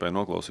iespēja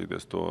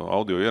noklausīties to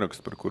audio ierakstu,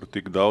 par kuru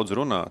tik daudz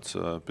runāts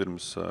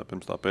pirms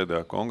tā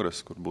pēdējā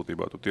kongresa, kur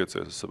būtībā tu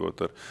tiecies, es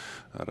saprotu,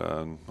 ar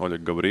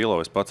Oļegu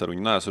Gavrilovu. Es pats ar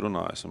viņu neesmu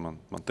runājis, un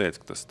man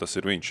teica, ka tas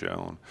ir viņš. Ja,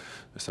 un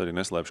es arī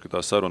neslēpšu, ka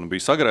tā saruna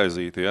bija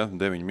sagraizīta, ja,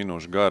 9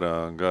 minūšu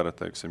gara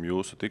teiksim,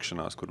 jūsu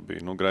tikšanās, kur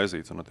bija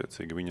graizīts, un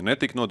attiecīgi viņa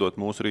netika nodot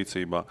mūsu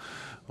rīcībā.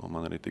 Un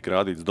man arī tika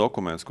rādīts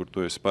dokuments, kur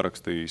tu esi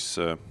parakstījis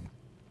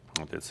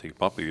attiecīgi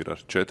papīru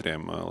ar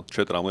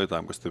 4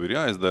 lietām, kas tev ir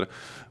jāizdara.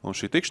 Un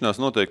šī tikšanās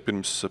notiek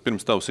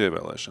pirms tavas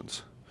ievēlēšanas.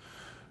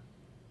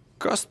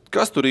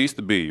 Kas tur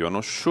īsti bija?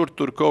 Jo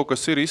tur kaut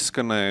kas ir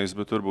izskanējis,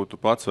 bet varbūt tu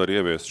pats vari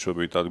ieviest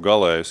šobrīd tādu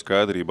galēju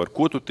skaidrību. Ar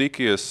ko tu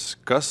tikies?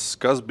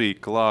 Kas bija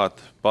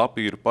klāt?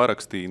 Papīru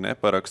parakstīja,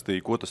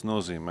 neparakstīja? Ko tas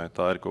nozīmē?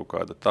 Tā ir kaut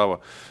kāda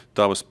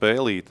tava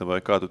spēlīta vai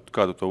kā tu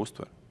to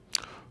uztver?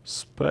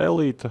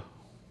 Spēlīta?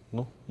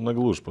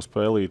 Negluži pa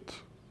spēlīt.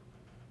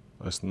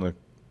 Es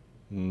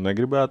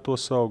negribētu to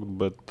saukt,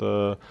 bet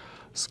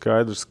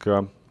skaidrs,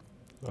 ka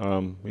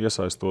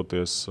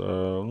iesaistoties,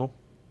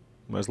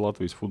 mēs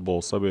Latvijas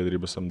futbola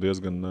sabiedrība esam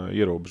diezgan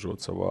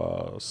ierobežot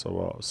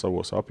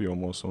savos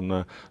apjomos,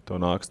 un tev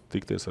nāks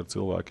tikties ar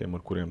cilvēkiem,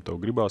 ar kuriem tev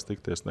gribās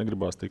tikties,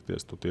 negribās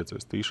tikties, tu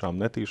tiecies tīšām,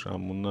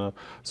 netīšām, un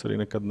es arī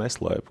nekad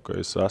neslēpu, ka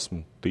es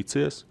esmu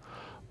ticies,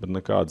 bet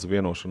nekādas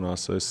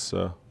vienošanās es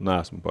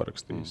neesmu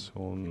parakstījis.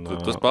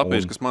 Tas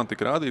papīrs, kas man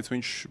tika rādīts,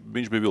 viņš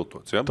bija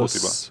viltots, jā,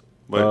 būtībā?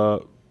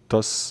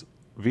 Tas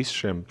viss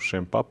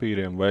šiem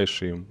papīriem vai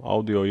šīm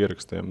audio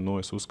ierakstiem,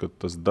 es uzskatu,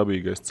 tas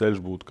dabīgais ceļš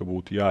būtu, ka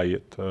būtu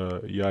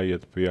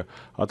jāiet pie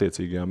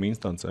attiecīgajām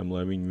instancēm,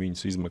 lai viņi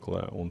viņus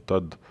izmeklē, un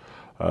tad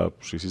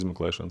šīs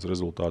izmeklēšanas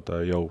rezultātā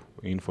jau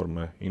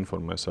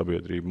informē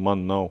sabiedrību.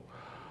 Man nav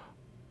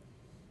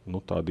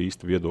tāda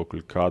īsta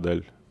viedokļa,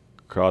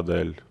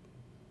 kādēļ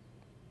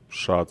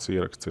šāds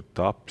ieraksts ir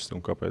tapis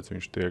un kāpēc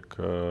viņš tiek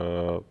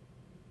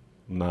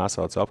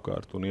nēsāts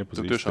apkārt un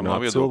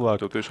iepazīstināt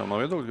cilvēku. Tev tiešām nav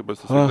viedokļa, kāpēc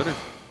tas ir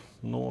darīts?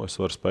 Es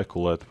varu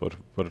spekulēt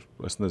par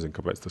es nezinu,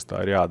 kāpēc tas tā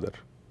ir jādara.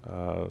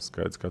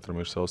 Skaidrs, katram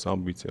ir savas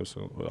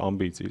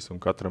ambīcijas un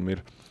katram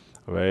ir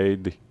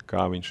veidi,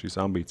 kā viņš šīs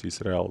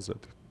ambīcijas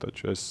realizēt.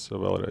 Taču es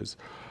vēlreiz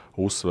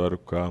uzsveru,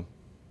 ka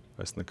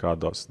es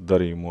nekādās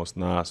darījumos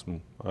neesmu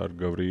ar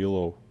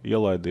Gavrīlovu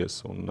ielaidies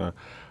un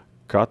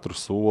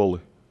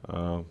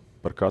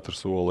par katru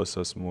soli es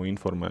esmu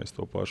informējis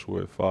to pašu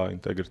UEFA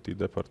Integrity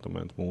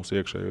departamentu, mūsu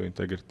iekšējo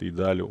Integrity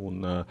daļu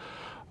un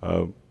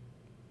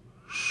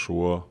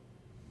šo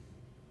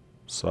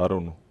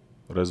sarunu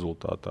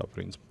rezultātā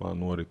principā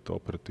norit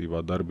operatīvā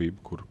darbība,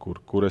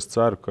 kur es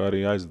ceru, ka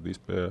arī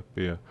aizvedīs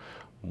pie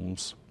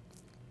mums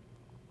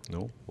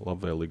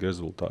labvēlīgi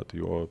rezultāti,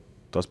 jo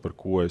tas, par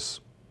ko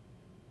es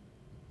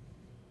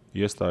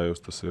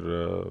iestājos, tas ir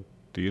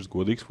tīrs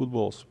godīgs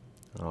futbols.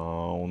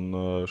 Un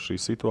šī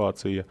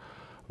situācija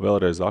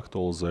vēlreiz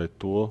aktualizē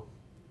to,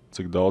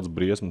 cik daudz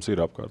briesmas ir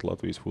apkārt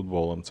Latvijas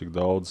futbolam, cik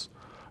daudz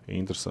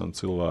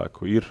interesantu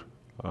cilvēku ir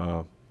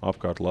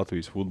apkārt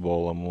Latvijas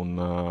futbolam.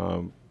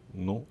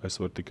 Un, es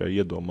varu tikai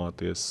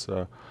iedomāties,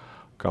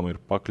 kam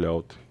ir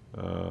pakļauti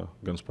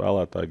gan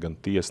spēlētāji, gan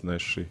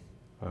tiesneši,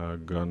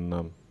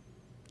 gan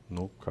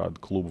kādu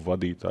klubu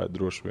vadītāji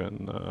droši vien,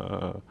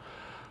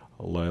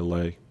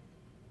 lai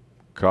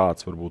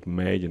kāds varbūt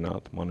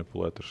mēģinātu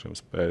manipulēt ar šiem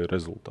spēļu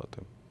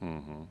rezultātiem.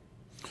 Mm-hmm.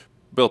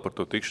 Vēl par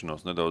to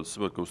tikšanos nedaudz.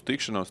 Uz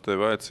tikšanos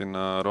tevi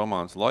aicina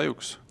Romāns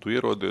Lajuks. Tu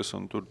ierodies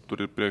un tur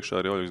ir priekšā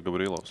arī Oļegs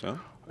Gavrīlovs, jā?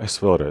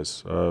 Es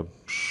vēlreiz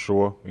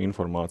šo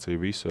informāciju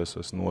visu es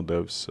esmu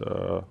nodevis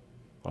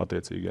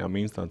attiecīgajām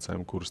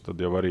instancēm, kuras tad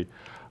jau arī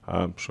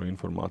šo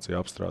informāciju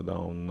apstrādā.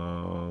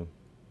 Un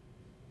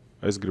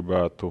es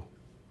gribētu,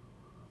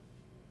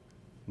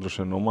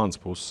 droši vien no manas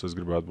puses, es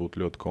gribētu būt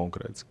ļoti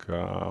konkrēts,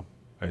 ka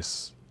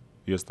es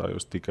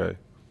iestājos tikai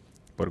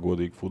par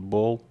godīgu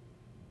futbolu,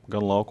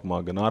 gan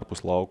laukumā, gan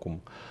ārpus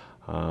laukuma.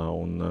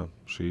 Un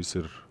šī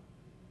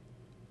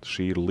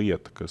ir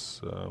lieta, kas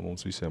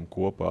mums visiem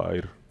kopā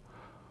ir,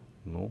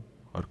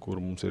 ar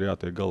kuru mums ir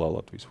jātiek galā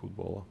Latvijas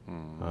futbolā.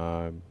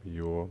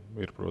 Jo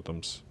ir,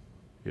 protams,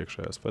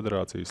 iekšējās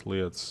federācijas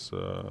lietas,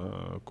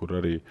 kur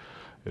arī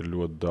ir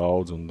ļoti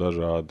daudz un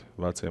dažādi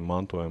vecie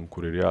mantojumi,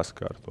 kur ir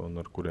jāskārto un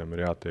ar kuriem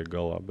ir jātiek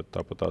galā, bet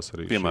tāpat tās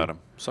arī...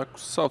 Piemēram,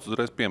 sauc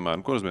uzreiz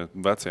piemēram, kuras bija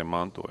vecie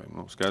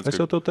mantojumi? Es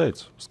jau tev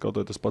teicu,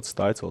 skautoties tas pats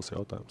Staicels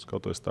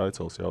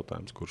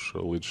jautājums, kurš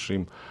līdz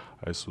šim,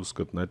 es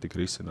uzskatu, netika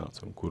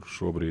risināts un kur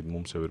šobrīd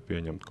mums jau ir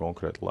pieņemta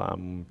konkrēta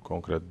lēmuma,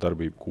 konkrēta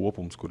darbība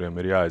kopums,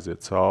 kuriem ir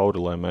jāaiziet cauri,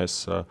 lai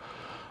mēs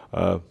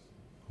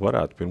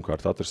varētu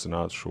pirmkārt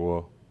atrisināt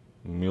šo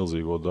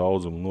milzīgo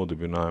daudzumu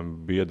nodibinājumu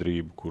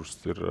biedrību, kuras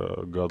ir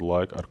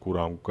ar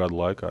kurām gadu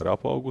laikā ir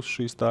apaugusi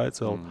šī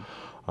Staicela,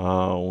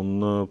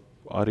 un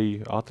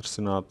arī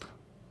atrisināt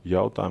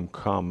jautājumu,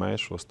 kā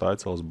mēs šo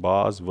Staicelas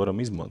bāzi varam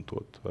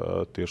izmantot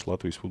tieši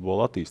Latvijas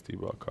futbola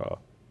attīstībā,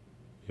 kā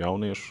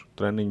jauniešu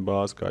treniņu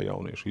bāzi, kā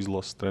jauniešu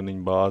izlases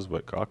treniņu bāzi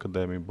vai kā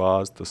akadēmija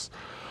bāzi.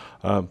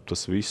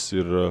 Tas viss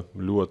ir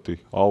ļoti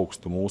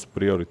augstu mūsu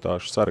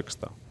prioritāšu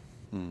sarakstā.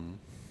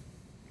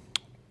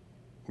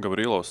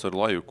 Gavrīlovs ar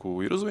Lajuku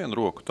ir uz vienu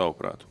roku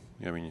tavuprāt,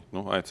 ja viņi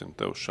aicina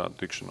tev uz šādu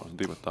tikšanos,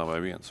 divatā vai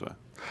viens vai?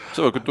 Es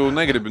saprotu, ka tu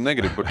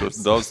negribi par to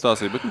daudz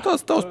stāstīt, bet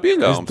tās tavs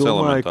pieļāvums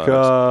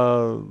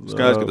elementārs.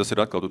 Skaidrs, ka tas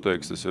ir atkal, tu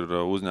teiksi, tas ir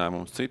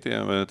uzņēmums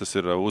citiem, tas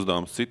ir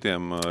uzdevums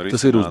citiem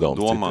risināt,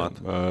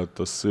 domāt.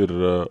 Tas ir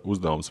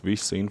uzdevums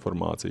visa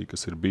informācija,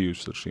 kas ir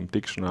bijusi ar šīm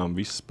tikšanām,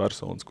 visas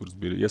personas, kuras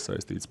bija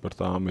iesaistīts par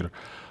tām, ir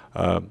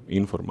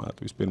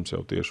informēti. Vispirms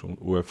jau tieši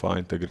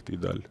UEFA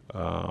Integrity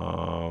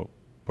daļa,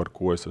 par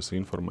ko es esmu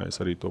informējis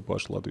arī to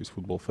pašu Latvijas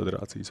Futbola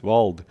Federācijas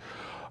valdi.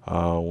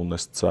 Un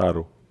es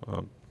ceru,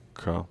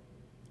 ka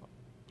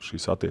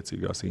šīs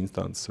attiecīgās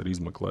instances arī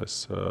izmeklēs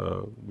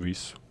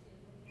visu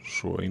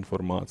šo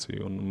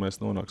informāciju un mēs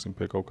nonāksim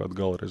pie kaut kāda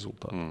gala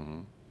rezultāta. Mm-hmm.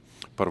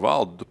 Par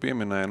valdi tu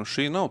pieminēji,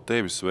 šī nav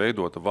tevis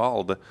veidota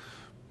valde.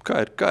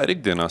 Kā ir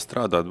ikdienā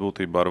strādāt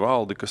būtībā ar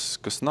valdi,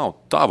 kas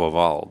nav tava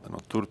valde?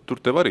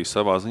 Tur tev arī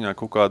savā ziņā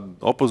kaut kāda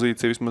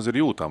opozīcija vismaz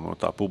ir jūtama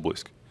tā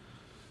publiski.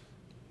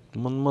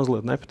 Man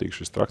mazliet nepatīk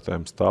šis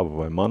traktējums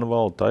tava vai mana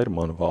valde, tā ir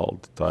mana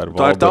valde. Tā ir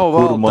tava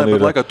valde,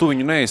 tāpat laikā tu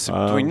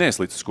viņu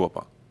neslīcis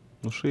kopā.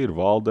 Šī ir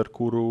valde, ar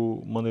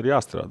kuru man ir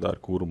jāstrādā, ar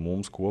kuru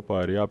mums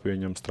kopā ir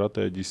jāpieņem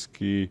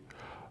strateģiski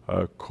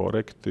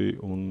korekti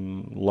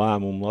un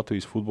lēmumi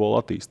Latvijas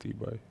futbola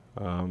attīstībai.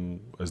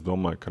 Es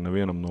domāju, ka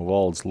nevienam no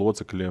valdes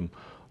locekļiem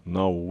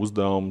nav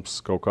uzdevums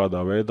kaut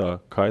kādā veidā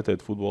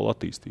kaitēt futbola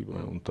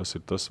attīstībai. Un tas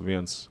ir tas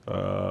viens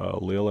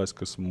lielais,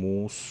 kas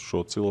mūsu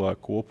šo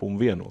cilvēku kopumu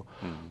vieno.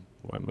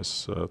 Vai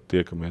mēs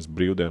tiekamies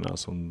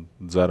brīvdienās un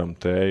dzeram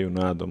tēju un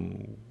ēdam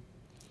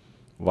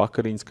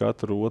vakariņas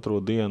katru otro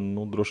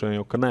dienu, droši vien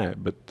jau, ka nē,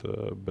 bet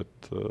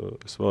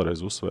es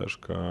vēlreiz uzsvēršu,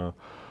 ka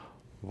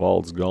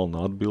valdes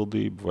galvenā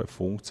atbildība vai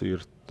funkcija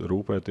ir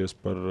rūpēties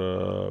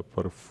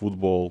par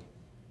futbolu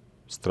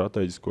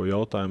stratēģisko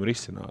jautājumu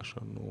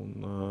risināšanu un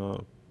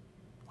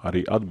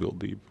arī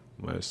atbildību.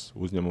 Mēs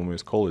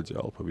uzņemamies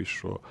koleģiāli par visu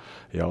šo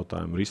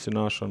jautājumu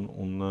risināšanu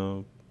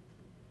un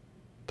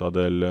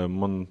tādēļ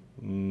man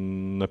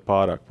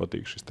nepārāk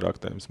patīk šis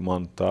traktējums,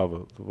 man,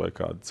 tava vai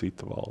kāda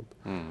cita valde.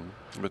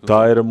 Tā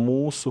ir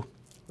mūsu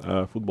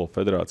futbola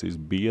federācijas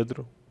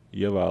biedru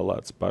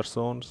ievēlētas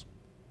personas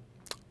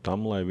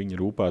tam, lai viņi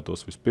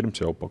rūpētos vispirms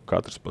jau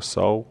katrs par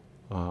savu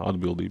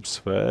atbildības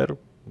sfēru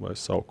vai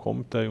savu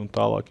komiteju un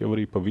tālāk jau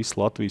arī pa visu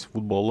Latvijas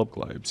futbola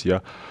labklājības.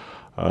 Ja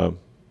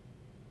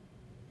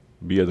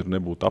biedri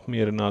nebūtu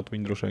apmierināti,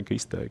 viņi droši vien ka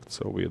izteiktu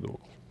savu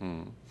viedokli.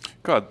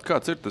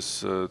 Kāds ir tas,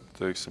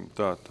 teiksim,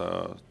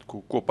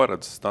 ko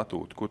paredz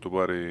statūti, ko tu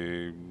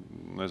vari,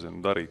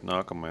 darīt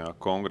nākamajā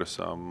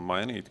kongresā,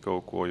 mainīt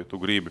kaut ko, ja tu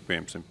gribi,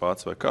 piemēram,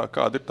 pats, vai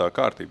kāda ir tā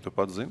kārtība, tu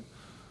pats zini?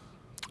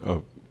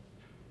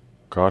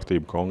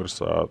 Kārtība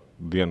kongresā,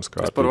 dienas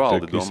kārtība. Es par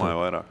valdi domāju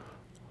vairāk.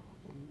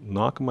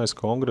 Nākamais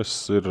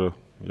kongress ir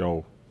jau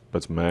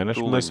pēc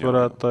mēneša, mēs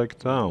varētu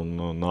teikt,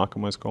 un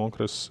nākamais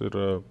kongress ir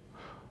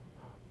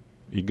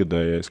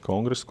ikgadējais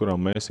kongress, kurā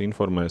mēs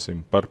informēsim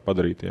par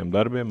padarītajiem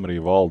darbiem, arī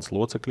valdes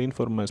locekļi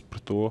informēs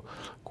par to,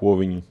 ko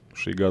viņi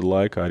šī gada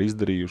laikā ir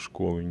izdarījuši,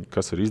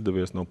 kas ir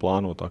izdevies no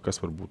plānotā,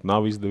 kas varbūt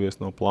nav izdevies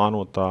no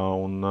plānotā,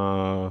 un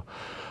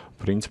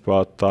principā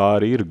tā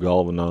arī ir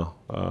galvenā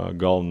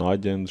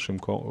aģenda šim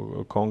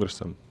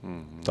kongresam.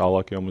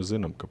 Tālāk jau mēs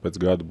zinām, ka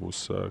pēc gada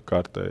būs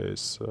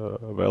kārtējais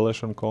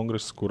vēlēšana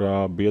kongress,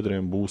 kurā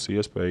biedriem būs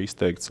iespēja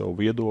izteikt savu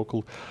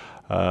viedokli,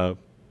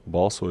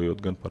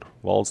 balsojot gan par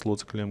valdes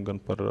locekļiem, gan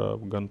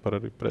par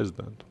arī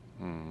prezidentu.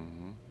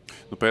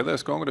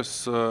 Pēdējais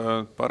kongress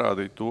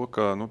parādīja to,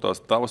 ka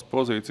tās tavas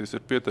pozīcijas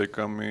ir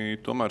pieteikami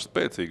tomēr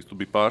spēcīgas. Tu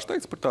biji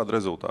pārsteigts par tādu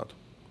rezultātu?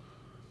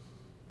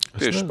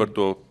 Tieši par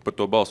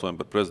to balsojumu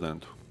par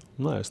prezidentu.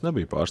 Nē, es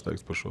nebiju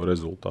pārsteigts par šo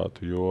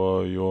rezultātu,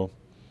 jo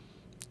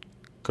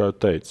kā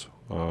teicu,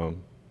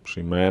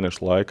 šī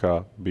mēneša laikā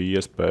bija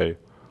iespēja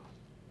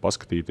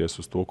paskatīties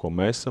uz to, ko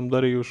mēs esam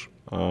darījuši,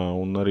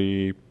 un arī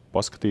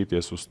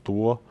paskatīties uz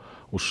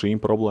šīm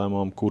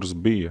problēmām, kuras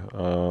bija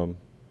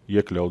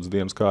iekļauts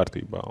dienas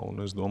kārtībā.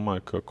 Un es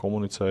domāju, ka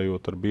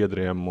komunicējot ar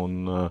biedriem un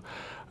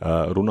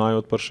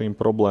runājot par šīm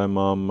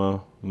problēmām,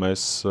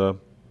 mēs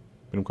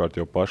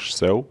pirmkārt jau paši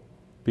sev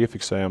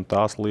piefiksējam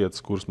tās lietas,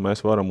 kuras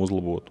mēs varam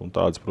uzlabot, un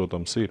tādas,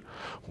 protams, ir.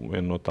 Un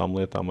viena no tām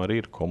lietām arī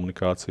ir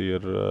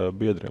komunikācija ar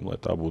biedriem, lai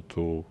tā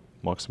būtu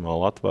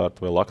maksimāli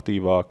atvērta, vēl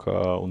aktīvāka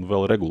un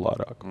vēl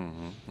regulārāka.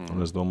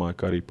 Un es domāju,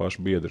 ka arī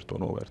paši biedri to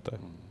novērtē.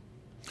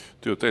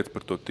 Tu jau teici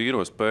par to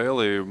tīro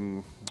spēli.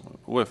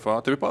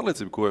 Tev ir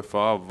pārliecība, ka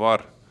UEFA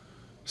var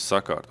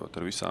sakārtot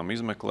ar visām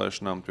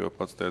izmeklēšanām, tu jau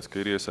pats teici, ka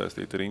ir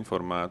iesaistīti, ir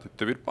informēti.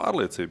 Tev ir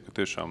pārliecība, ka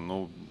tiešām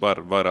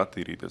var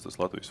attīrīties tas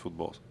Latvijas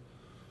futbols?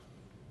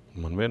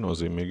 Man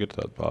viennozīmīgi ir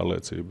tāda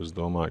pārliecība. Es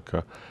domāju,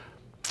 ka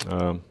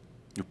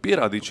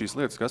pierādīt šīs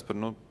lietas, Kaspar,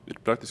 ir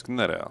praktiski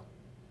nereāli.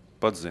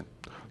 Pats zini.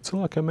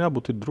 Cilvēkiem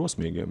jābūt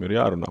drosmīgiem, ir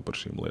jārunā par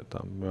šīm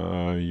lietām.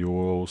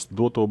 Jo uz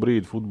doto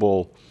brīdi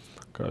futbolu,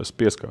 kā es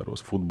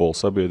pieskāros, futbola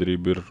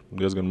sabiedrība ir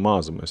diezgan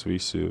maza. Mēs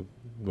visi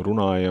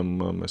runājam,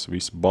 mēs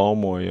visi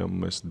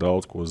baumojam, mēs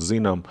daudz ko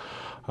zinām,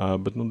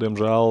 bet,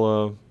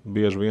 diemžēl,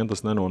 bieži vien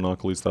tas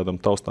nenonāk līdz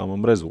tādam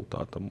taustāmam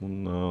rezultātam.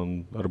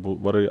 Un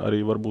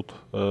arī varbūt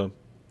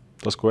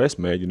tas, ko es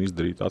mēģinu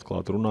izdarīt,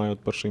 atklāt runājot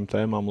par šīm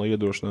tēmām, lai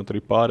iedrošinātu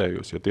arī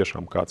pārējos. Ja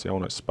tiešām kāds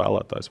jaunais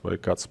spēlētājs vai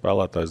kāds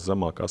spēlētājs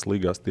zemākās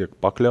līgās tiek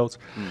pakļauts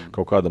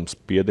kaut kādam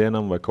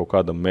spiedienam vai kaut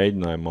kādam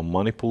mēģinājumam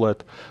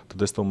manipulēt,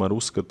 tad es tomēr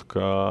uzskatu,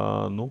 ka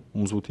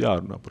mums būtu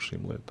jārunā par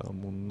šīm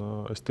lietām. Un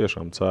es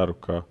tiešām ceru,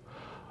 ka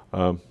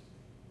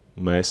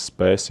mēs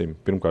spēsim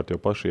pirmkārt jau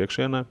paši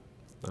iekšienē,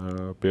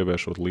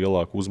 pievēršot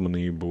lielāku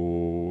uzmanību,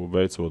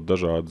 veicot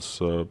dažādus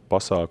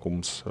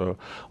pasākumus,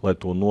 lai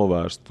to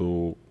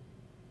novērstu,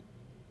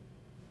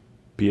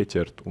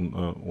 pieķert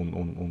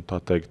un tā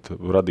teikt,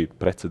 radīt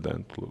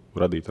precedentu,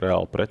 radīt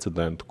reālu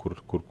precedentu,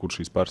 kur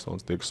šīs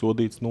personas tiek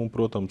sodīts. Un,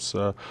 protams,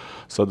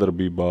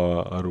 sadarbībā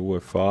ar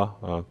UEFA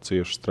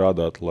cieši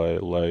strādāt,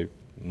 lai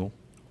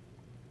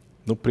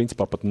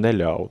principā pat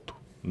neļautu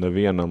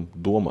nevienam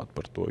domāt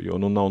par to. Jo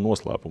nav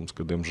noslēpums,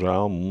 ka,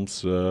 diemžēl,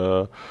 mums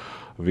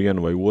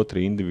viena vai otra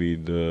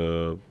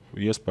individa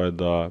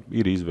iespējā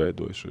ir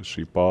izveidojuši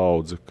šī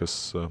paudze,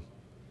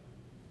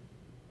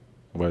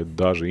 vai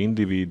daži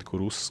individi,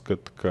 kur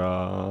uzskata, ka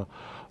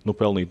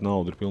pelnīt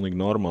naudu ir pilnīgi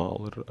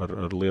normāli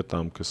ar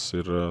lietām, kas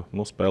ir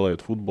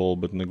spēlēt futbolu,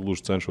 bet ne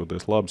gluži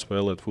cenšoties labi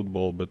spēlēt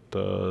futbolu, bet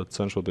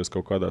cenšoties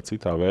kaut kādā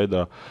citā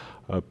veidā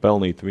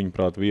pelnīt,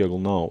 viņuprāt, vieglu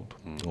naudu.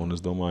 Un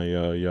es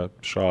domāju, ja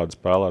šādi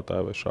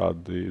spēlētāji vai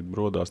šādi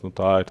rodās,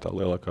 tā ir tā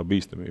lielākā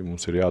bīstamība.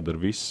 Mums ir jādara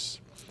viss,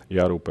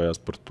 jārūpējās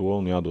par to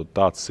un jādod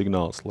tāds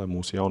signāls, lai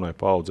mūsu jaunai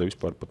paaudzei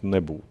vispār pat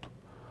nebūtu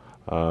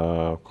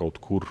kaut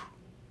kur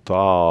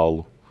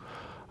tālu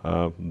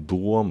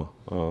doma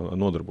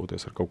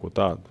nodarboties ar kaut ko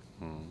tādu.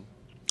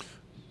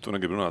 Tu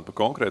negribi runāt par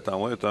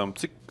konkrētām lietām.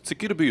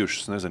 Cik ir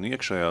bijušas,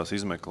 iekšējās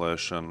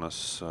izmeklēšanas,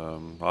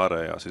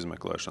 ārējās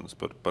izmeklēšanas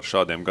par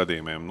šādiem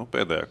gadījumiem,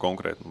 pēdējā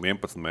konkrēti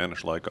 11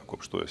 mēnešu laikā,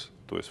 kopš tu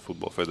esi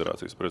Futbola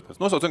federācijas prezidents?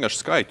 Nosauc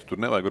vienkārši skaitu,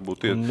 tur nevajag varbūt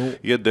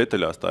iet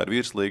detaļās. Tā ir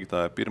virslīga, tā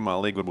ir pirmā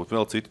līga, varbūt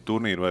vēl citi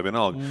turnīri vai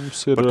vienalga.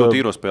 Par to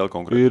tīro spēli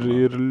konkrēti.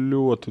 Ir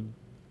ļoti,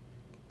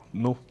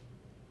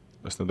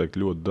 es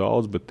neteiktu ļoti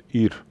daudz, bet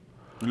ir.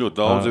 Ļoti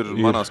daudz ir,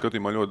 manā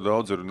skatījumā ļoti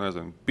daudz ir,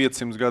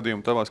 500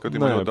 gadījumu, tavā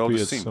skatījumā ļoti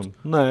daudz 100.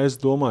 Nē, es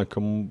domāju, ka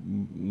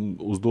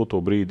uz doto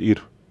brīdi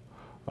ir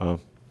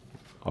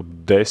ap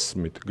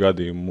 10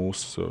 gadījumu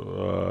mūsu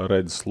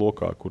redzes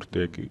lokā, kur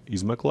tiek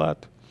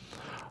izmeklēti,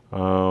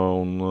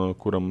 un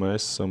kuram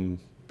mēs esam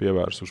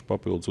pievērsuši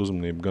papildus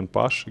uzmanību gan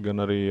paši,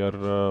 gan arī ar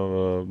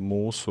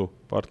mūsu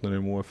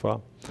partneriem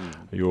UEFA.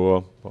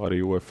 Jo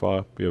arī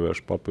UEFA pievērš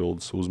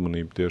papildus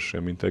uzmanību tieši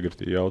šiem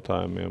integritātes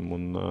jautājumiem,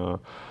 un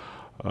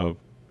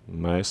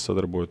mēs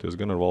sadarbojoties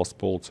gan ar valsts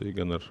policiju,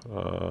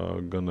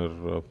 gan ar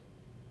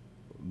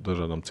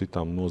dažādām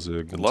citām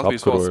noziegumiem.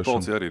 Latvijas valsts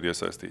policija arī ir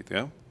iesaistīta,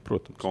 ja?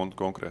 Protams.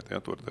 Konkrēti, ja,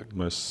 to var teikt.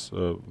 Mēs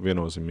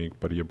viennozīmīgi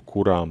par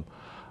jebkurām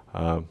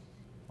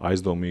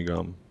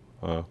aizdomīgām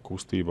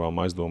kustībām,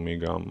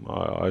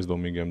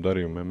 aizdomīgiem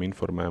darījumiem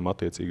informējam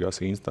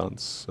attiecīgās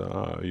instances,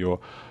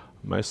 jo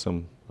mēs esam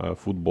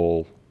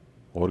futbolu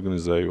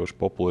organizējoša,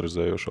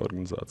 popularizējoša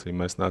organizācija.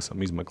 Mēs neesam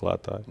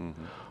izmeklētāji.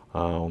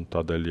 Un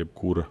tādēļ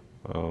jebkura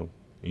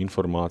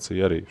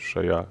informācija arī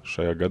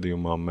šajā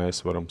gadījumā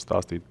mēs varam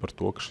stāstīt par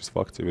to, ka šis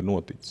fakts jau ir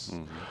noticis.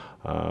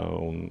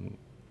 Un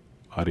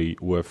arī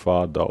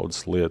UEFA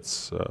daudzas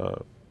lietas,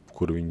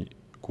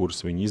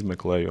 kuras viņi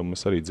izmeklē, jo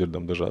mēs arī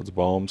dzirdam dažādas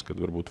baumas, kad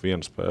varbūt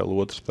viena spēle,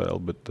 otra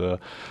spēle, bet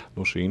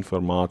šī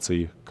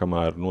informācija,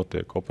 kamēr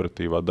notiek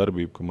operatīvā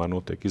darbība, kamēr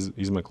notiek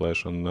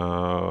izmeklēšana,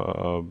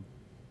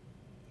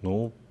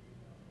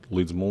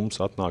 līdz mums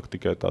atnāk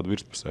tikai tāda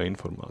virspusēja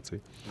informācija.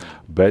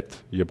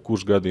 Bet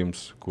jebkurš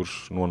gadījums,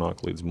 kurš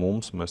nonāk līdz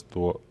mums, mēs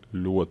to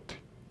ļoti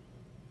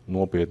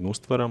nopietni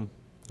uztveram.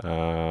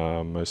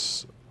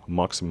 Mēs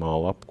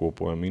maksimāli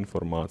apkopojam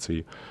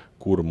informāciju,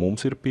 kura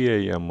mums ir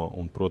pieejama,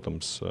 un,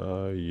 protams,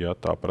 ja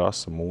tā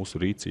prasa mūsu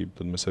rīcību,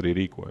 tad mēs arī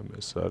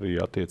rīkojamies. Arī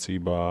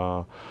attiecībā,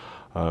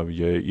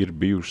 ja ir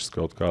bijušas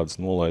kaut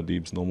kādas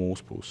nolaidības no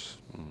mūsu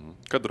puses.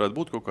 Kad varētu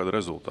būt kaut kāda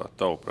rezultāta,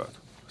 tavuprāt?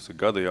 Tas ir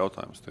gada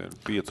jautājums, tie ir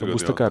 5 gadi jautājums.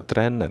 Būs tā kā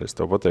treneri, es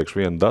tev pateikšu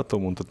vienu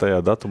datumu, un tad tajā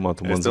datumā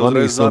tu man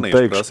zvanīsi un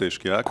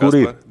teikšu, kur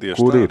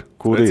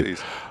ir.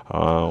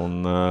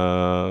 Un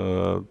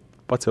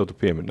pats jau tu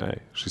pieminēji,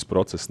 šis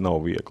process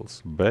nav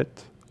viegls,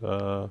 bet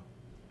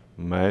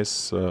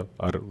mēs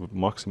ar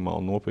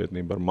maksimālu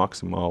nopietnību, ar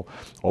maksimālu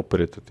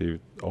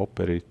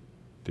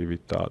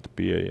operativitāti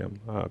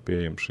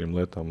pieejam šīm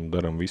lietām un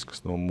daram visu,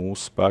 kas no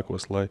mūsu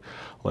spēkos, lai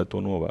to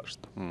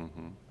novērstu.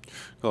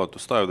 Kā tu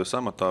stājoties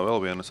amatā vēl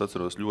vienu, es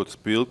atceros ļoti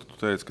spilgti, tu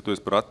teici, ka tu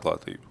esi par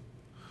atklātību.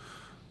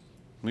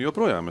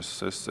 Joprojām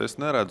es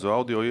neredzu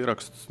audio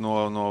ieraksts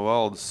no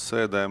valdes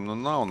sēdēm,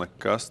 nav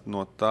nekas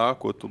no tā,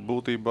 ko tu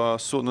būtībā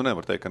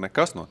nevar teikt, ka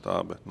nekas no tā,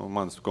 bet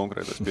mans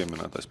konkrētais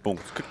pieminētais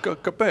punkts.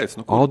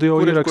 Kāpēc?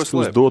 Audio ieraksts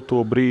uz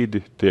doto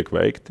brīdi tiek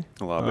veikti.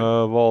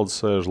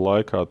 Valdes sēžu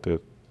laikā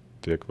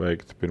tiek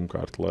veikti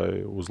pirmkārt,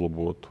 lai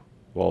uzlabotu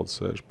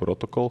valdes sēžu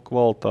protokolu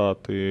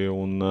kvalitāti,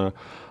 un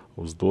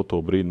uz doto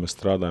brīdi mēs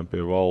strādājam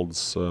pie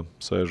valdes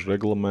sēžu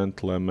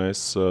reglamenta, lai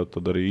mēs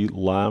tad arī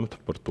lēmtu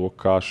par to,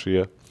 kā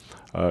šie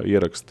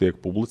ieraksti tiek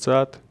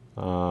publicēti,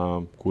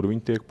 kur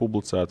viņi tiek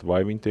publicēti,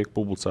 vai viņi tiek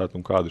publicēti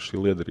un kāda ir šī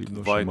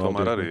liederība. Vai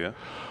tomēr arī, ja?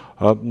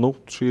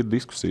 Šī ir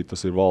diskusija,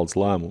 tas ir valdes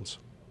lēmums.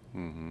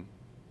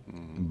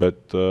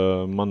 Bet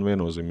man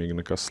viennozīmīgi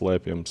nekas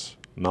slēpjams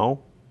nav.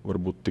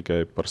 Varbūt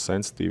tikai par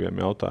sensitīviem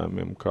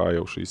jautājumiem, kā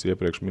jau šīs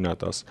iepriekš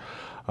minētās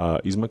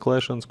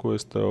izmeklēšanas, ko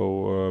es tev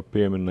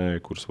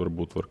pieminēju, kuras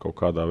varbūt var kaut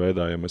kādā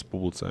veidā, ja mēs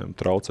publicējam,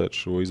 traucēt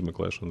šo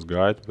izmeklēšanas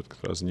gaitu, bet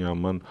katrā ziņā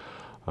man,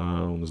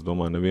 un es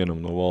domāju, nevienam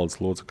no valdes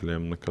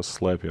locekļiem nekas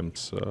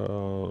slēpjams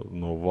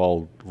no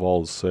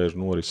valdes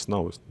sēžu norises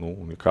nav.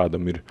 Un ja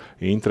kādam ir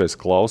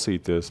interesi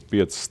klausīties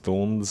 5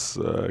 stundas,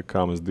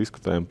 kā mēs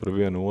diskutējam par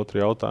vienu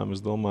otru jautājumu,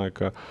 es domāju,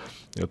 ka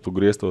ja tu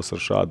grieztos ar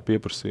šādu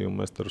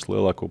pieprasījumu, mēs ar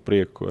lielāko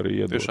prieku arī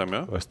iedotu. Tiešām,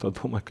 jā? Es tā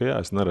domāju, ka jā,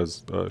 es neredzu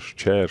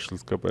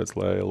šķēršļus, kāpēc,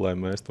 lai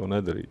mēs to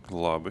nedarītu.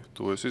 Labi,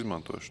 to es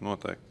izmantošu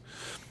noteikti.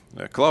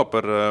 Klau,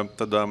 par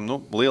tādām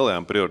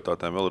lielajām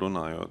prioritātēm vēl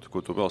runājot,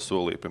 ko tu vēl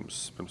solīji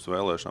pirms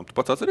vēlēšanām. Tu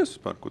pats atceries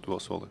vispār, ko tu vēl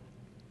solīji?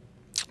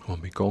 Man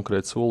bija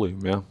konkrēti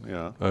solījumi,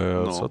 jā.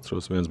 Es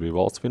atceros, viens bija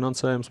valsts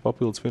finansējums,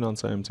 papildus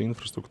finansējums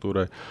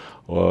infrastruktūrai.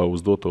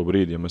 Uz doto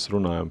brīdi, ja mēs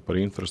runājam par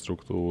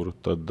infrastruktūru,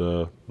 tad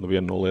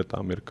viena no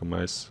lietām ir, ka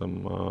mēs esam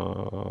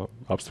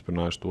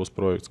apstiprinājuši tos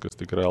projektus, kas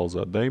tika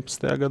realizēti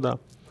 19. gadā.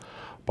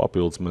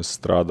 Papildus mēs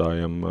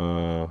strādājam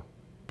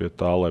pie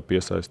tā, lai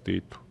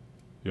piesaistītu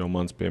jau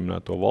mans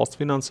pieminēto valsts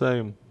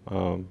finansējumu.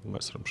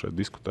 Mēs varam šeit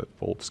diskutēt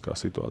politiskā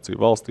situācija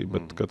valstī,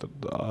 bet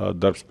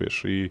darbs pie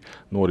šī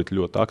norit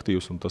ļoti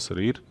aktīvs, un tas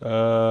arī ir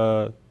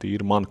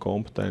tīri mana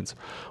kompetence.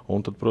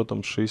 Un tad,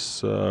 protams, šis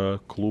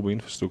kluba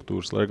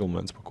infrastruktūras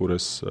reglaments, par kur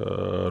es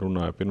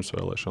runāju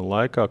pirmsvēlēšanu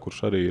laikā, kurš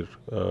arī ir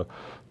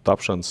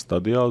tapšanas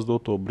stadijā uz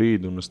doto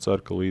brīdi, un es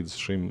ceru, ka līdz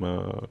šim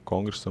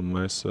kongresam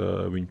mēs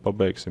viņu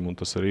pabeigsim, un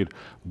tas arī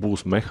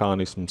būs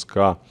mehānisms,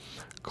 kā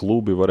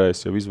klubi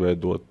varēs jau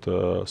izveidot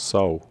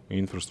savu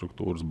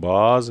infrastruktūras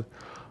bāzi,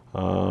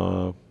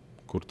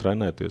 kur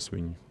trenēties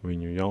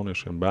viņu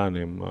jauniešiem,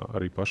 bērniem,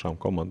 arī pašām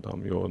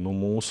komandām. Jo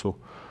mūsu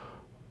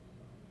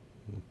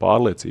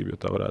pārliecība,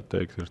 ja tā varētu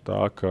teikt, ir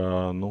tā, ka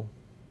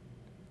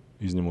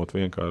izņemot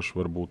vienkārši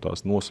varbūt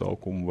tās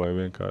nosaukumu vai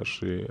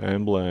vienkārši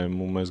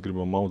emblēmu, mēs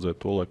gribam audzēt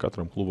to, lai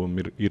katram klubam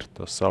ir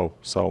tā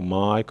savu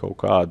māju, kaut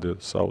kāda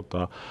savu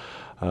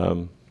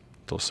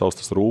savs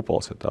tas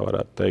rūpals, ja tā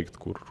varētu teikt,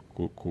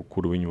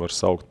 kur viņu var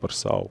saukt par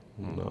savu.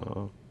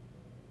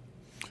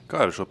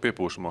 Kā ar šo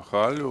piepūšamo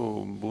haļu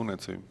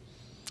būvniecību?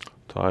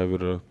 Tā jau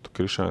ir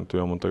Krišāna, tu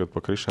jau man tagad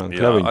par Krišāna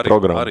Kļaviņu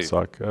programmu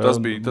saka. Tas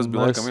bija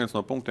laikam viens no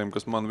punktiem,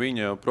 kas man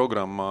viņa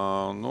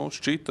programmā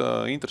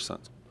šķita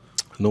interesants.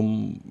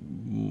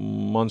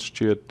 Man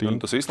šķiet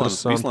interesanti.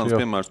 Tas Islandes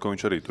piemērs, ko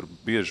viņš arī tur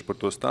bieži par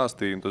to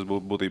stāstīja, un tas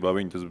būtībā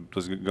viņa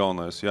tas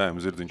galvenais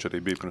jājums zirdziņš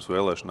arī bija pirms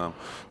vēlēšanām.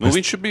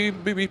 Viņš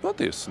bija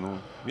patiess,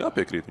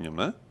 jāpiekrīt viņam,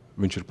 ne?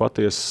 Viņš ir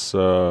patiess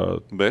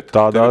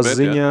tādā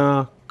ziņā,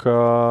 ka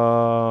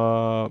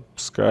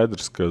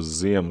skaidrs, ka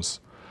ziemas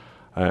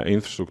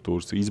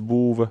infrastruktūras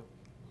izbūve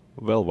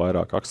vēl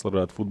vairāk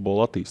akcelerētu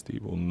futbola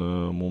attīstību. Un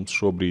mums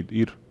šobrīd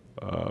ir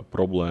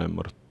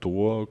problēma ar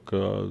to,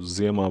 ka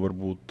ziemā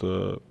varbūt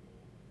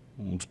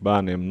mums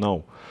bērniem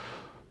nav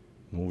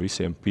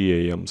visiem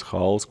pieejams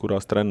halles,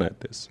 kurās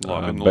trenēties.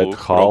 Bet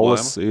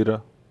halles ir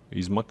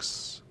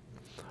izmaksas.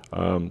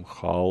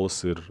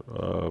 Halles ir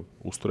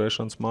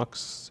uzturēšanas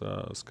maksas.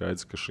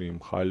 Skaidrs, ka šīm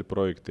haļu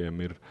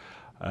projektiem ir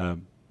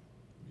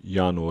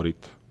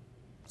jānorit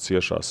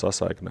ciešā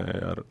sasaiknē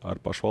ar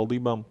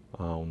pašvaldībām.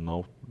 Un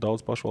nav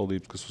daudz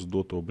pašvaldības, kas uz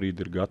doto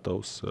brīdi ir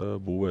gatavs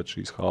būvēt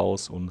šīs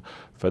halles. Un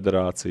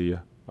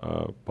federācija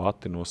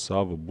pati no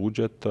sava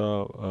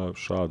budžeta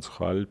šādus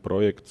haļu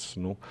projektus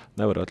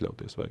nevar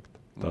atļauties veikt.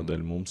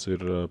 Tādēļ mums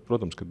ir,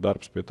 protams, ka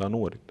darbs pie tā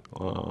norit.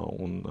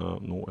 Un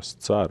es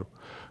ceru,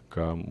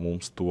 ka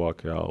mums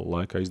tuvākajā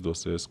laikā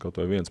izdosies kaut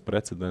vai viens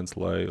precedents,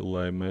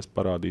 lai mēs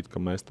parādītu,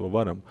 ka mēs to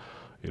varam.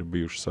 Ir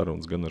bijušas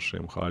sarunas gan ar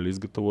šiem haļu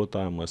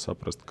izgatavotājiem, lai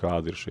saprastu,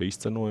 kādi ir šie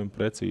izcenojumi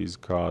precīzi,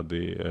 kādi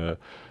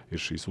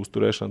ir šīs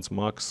uzturēšanas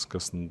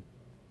maksas,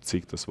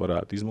 cik tas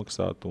varētu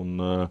izmaksāt.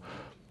 Un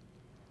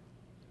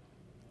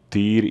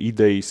tīri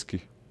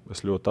idejiski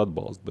es ļoti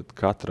atbalstu, bet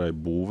katrai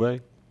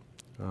būvei,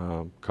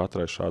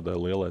 katrai šādai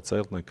lielai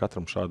celtnei,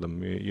 katram šādam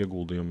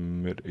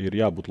ieguldījumam ir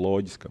jābūt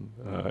loģiskam.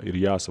 Ir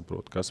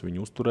jāsaprot, kas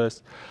viņu uzturēs,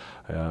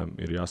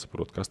 ir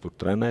jāsaprot, kas tur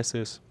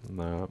trenēsies,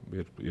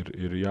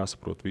 ir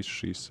jāsaprot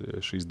visas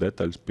šīs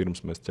detaļas,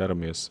 pirms mēs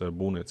ķeramies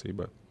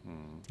būvniecībai.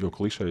 Jo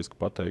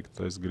klišejiski pateikt,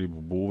 es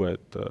gribu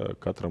būvēt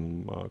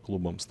katram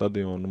klubam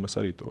stadionu,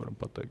 mēs arī to varam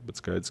pateikt, bet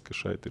skaidrs, ka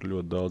šeit ir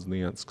ļoti daudz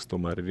nianses, kas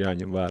tomēr ir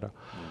jāņem vērā.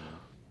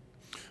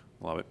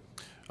 Labi.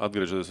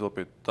 Atgriežoties vēl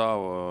pie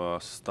tava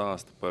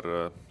stāsta par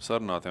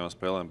sarunātajām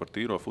spēlēm, par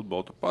tīro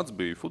futbolu. Tu pats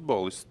biji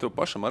futbolists, tev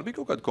pašam arī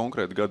bija kaut kādi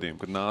konkrēti gadījumi,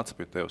 kad nāca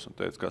pie tevis un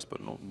teica,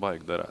 Kaspar,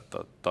 baigi darēt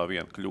tā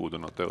viena kļūda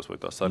no tevis vai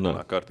tā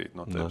sarkanā kartīte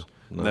no tevis.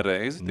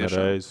 Nereizi?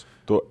 Nereizi.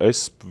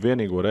 Es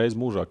vienīgo reizi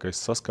mūžā, ka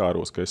es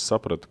saskāros, ka es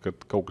sapratu, ka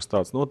kaut kas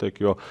tāds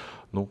notiek, jo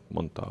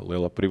man tā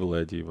lielā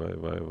privilēģija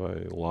vai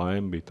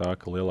laime bija tā,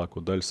 ka lielāko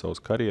daļu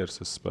savas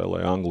karjeras es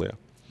spēlēju Anglijā.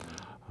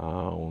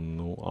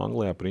 Un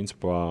Anglijā,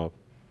 principā,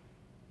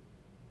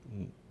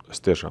 es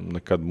tiešām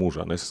nekad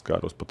mūžā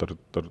nesaskāros pat ar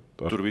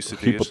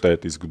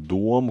hipotētisku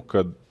domu,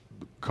 ka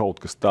kaut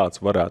kas tāds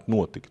varētu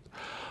notikt.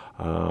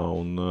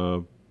 Un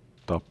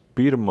tā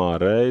pirmā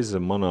reize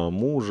manā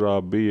mūžā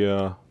bija,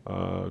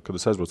 kad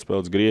es aizbraucu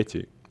spēlēt uz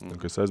Grieķiju.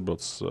 Kad es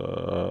aizbraucu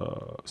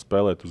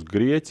spēlēt uz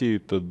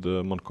Grieķiju, tad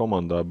man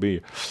komandā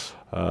bija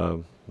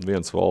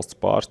viens valsts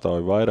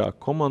pārstāvi vairāk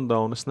komandā,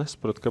 un es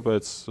nesapratu,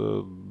 kāpēc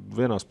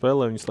vienā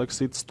spēlē viņas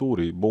laikas sit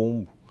stūrī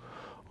bumbu.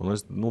 Un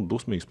es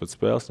dusmīgs pēc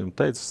spēles viņam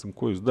teicu,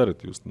 ko jūs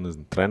darat, jūs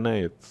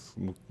trenējat,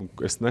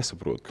 es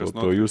nesaprotu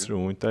to jūs,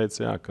 un viņi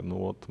teica, jā, ka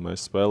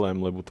mēs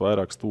spēlējam, lai būtu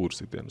vairāk stūru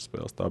sitienu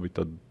spēles. Tā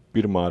bija tad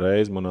pirmā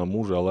reize manā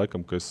mūžā,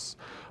 laikam, ka es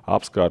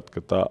atskārtu,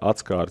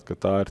 ka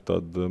tā ir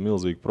tāda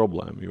milzīga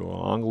problēma, jo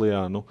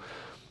Anglijā,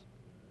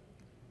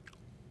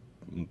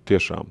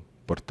 tiešām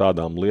par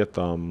tādām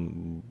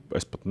lietām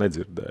es pat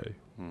nedzirdēju.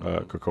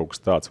 ka kaut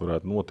kas tāds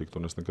varētu notikt.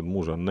 Un es nekad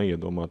mūžā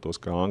neiedomātos,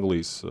 ka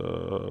Anglijas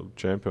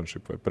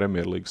Championship vai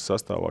Premjerlīgas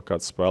sastāvā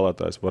kāds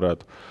spēlētājs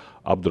varētu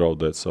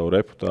apdraudēt savu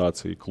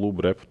reputāciju,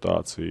 klubu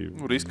reputāciju.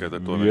 Riskēt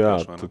ar to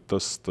vienkārši. Jā,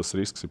 tas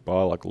risks ir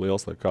pārāk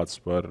liels, lai kāds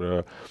var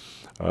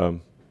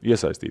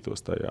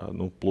iesaistītos tajā.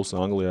 Plus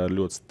Anglijā ir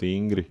ļoti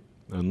stingri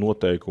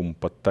noteikumi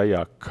pat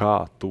tajā,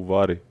 kā tu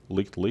vari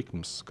likt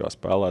likmes, kā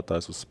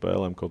spēlētājs uz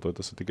spēlēm, kaut vai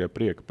tas ir tikai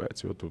prieka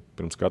pēc, jo tu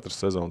pirms katras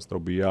sezonas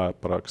tev bija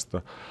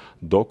jāparaksta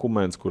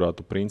dokuments, kurā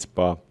tu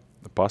principā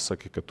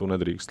pasaki, ka tu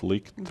nedrīkst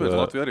likt. Bet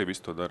Latvija arī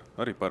visu to dara,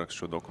 arī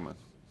paraksta šo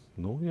dokumentu.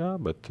 Jā,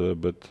 bet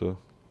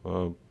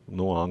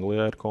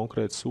Anglijā ir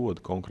konkrēti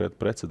sodi, konkrēti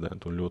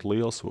precedenti un ļoti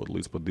liela soda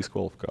līdz pat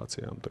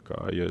diskvalifikācijām. Tā kā,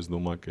 ja es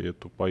domāju, ka ja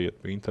tu paiet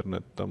pa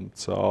internetam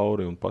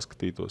cauri un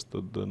paskatītos,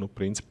 tad,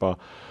 principā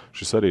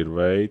šis arī ir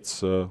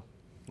veids,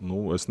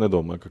 es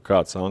nedomāju, ka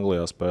kāds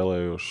Anglijā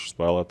spēlējošs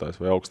spēlētājs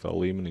vai augstā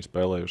līmenī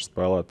spēlējošs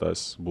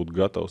spēlētājs būtu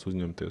gatavs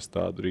uzņemties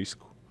tādu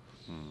risku.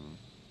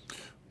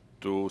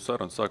 Tu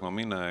sarunas sākumā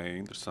minēji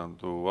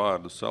interesantu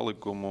vārdu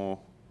salikumu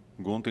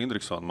Gunta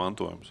Indriksona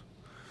mantojums.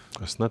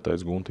 Es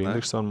neteicu Gunta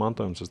Indriksona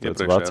mantojums, es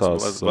teicu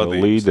vecās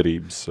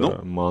līderības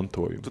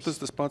mantojums.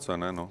 Tas pats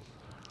vai ne?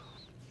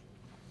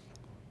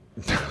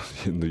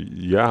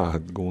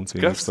 Jā, Gunts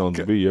Indriksons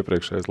bija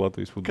iepriekšējais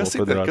Latvijas futbola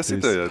federācijas.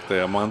 Kas ir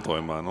tajā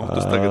mantojumā?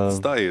 Tas tagad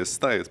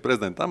stājies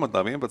prezidenta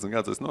amatā, 11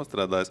 gadus esi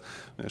nostrādājis.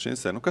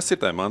 Kas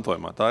ir tajā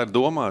mantojumā? Tā ir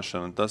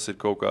domāšana, tas ir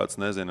kaut kāds,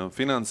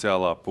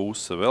 finansiālā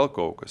puse, vēl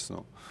kaut kas.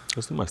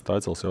 Es domāju,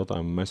 Staicels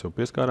jautājumu mēs jau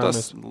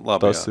pieskārāmies.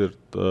 Tas ir,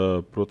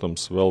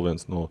 protams, vēl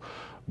viens no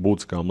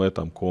būtiskām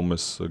lietām, ko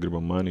mēs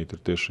gribam mainīt,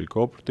 ir tieši šī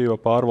kooperatīvā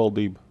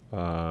pārvaldība.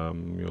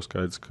 Jo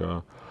skaidrs,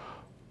 ka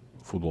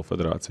Futbola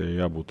federācijai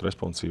jābūt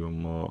responsīvam,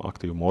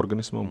 aktīvam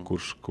organismam,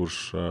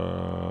 kurš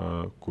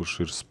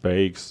ir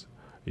spējīgs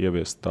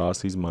ieviest tās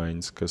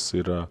izmaiņas, kas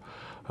ir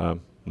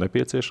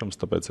nepieciešams.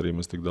 Tāpēc arī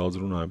mēs tik daudz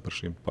runājam par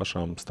šīm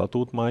pašām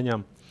statūtu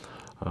maiņām,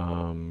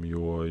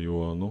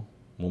 jo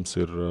mums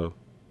ir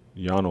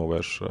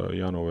jānovērš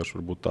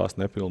varbūt tās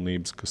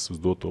nepilnības, kas uz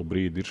doto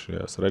brīdi ir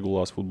šajās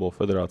regulās Futbola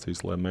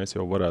federācijas, lai mēs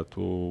jau varētu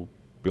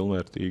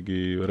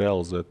pilnvērtīgi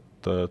realizēt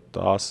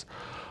tās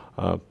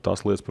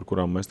lietas, par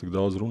kurām mēs tik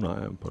daudz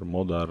runājam, par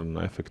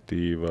modernu,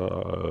 efektīvu,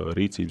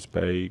 rīcības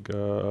spējīgu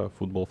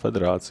Futbola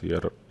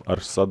federāciju ar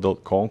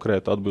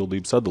konkrētu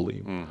atbildību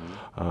sadalījumu.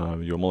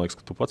 Jo man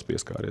liekas, ka tu pats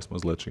pieskāries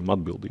mazliet šīm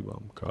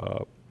atbildībām,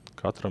 ka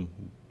katram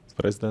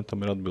prezidentam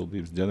ir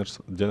atbildības,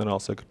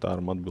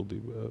 ģenerālsekretāram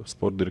atbildība,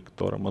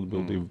 sportdirektoram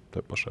atbildība,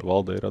 tai pašai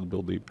valdei ir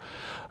atbildība.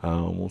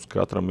 Mums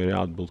katram ir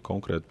jāatbild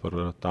konkrēti par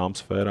tām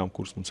sfērām,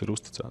 kuras mums ir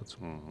uzticētas.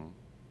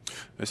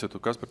 Es jau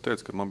Kaspar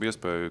teicu, ka man bija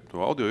iespēja to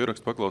audio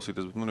ierakstu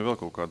paklausīties, bet man ir vēl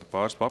kaut kāda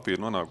pāris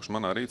papīri nonākuši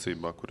manā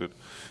rīcībā, kur ir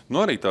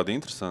arī tādi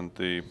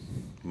interesanti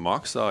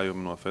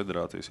maksājumi no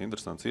federācijas,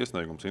 interesants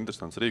iesniegums,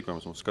 interesants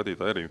rīkojums. Mums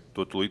skatītāji arī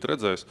to tūlīt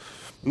redzēs.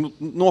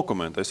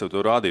 Nokomentē, es jau to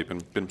rādīju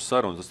pirms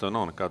sarunas, tas tev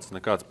nav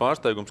nekāds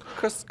pārsteigums.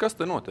 Kas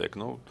te notiek?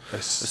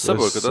 Es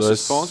saprotu, ka tas ir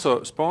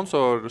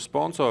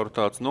sponsoru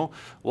tāds,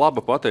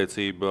 laba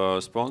pateicība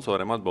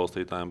sponsoriem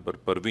atbalstītājiem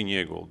par viņu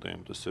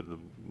ieguldījumu. Tas ir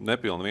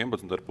nepilni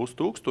 11,5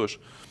 tūkstoši.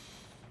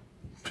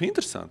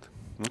 Interesanti.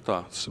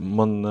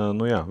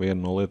 Viena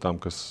no lietām,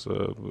 kas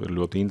ir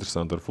ļoti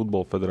interesanti ar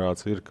Futbola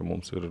federāciju, ir, ka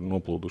mums ir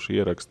noplūduši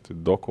ieraksti,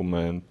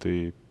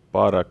 dokumenti,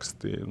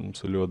 paraksti.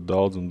 Mums ir ļoti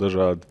daudz un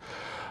dažādi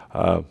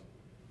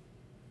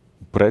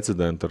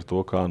precedenti ar to,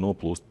 kā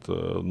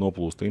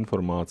noplūst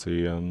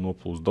informācija,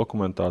 noplūst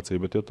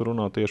dokumentācija. Bet, ja tu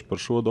runā tieši par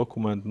šo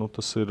dokumentu,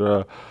 tas ir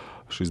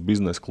šis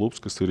biznesa klubs,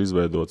 kas ir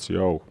izveidots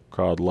jau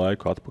kādu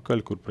laiku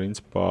atpakaļ, kur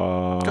principā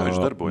kā viņš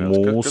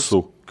darbojās?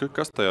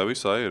 Kas tajā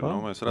visā ir?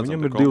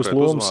 Viņam ir divas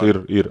lomas,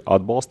 ir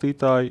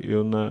atbalstītāji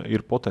un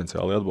ir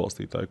potenciāli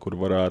atbalstītāji, kur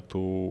varētu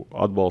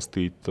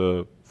atbalstīt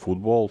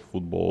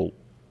futbolu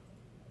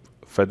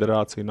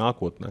federāciju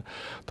nākotnē.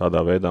 Tādā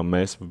veidā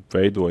mēs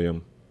veidojam,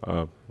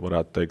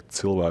 varētu teikt,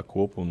 cilvēku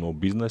kopumu no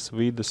biznesa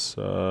vides,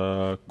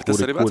 tas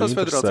arī vecās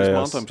federācijas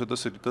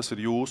mantojums, tas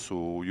ir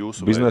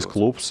jūsu biznesa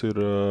klubs ir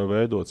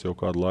veidots jau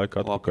kādu laiku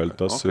atpakaļ.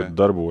 Tas ir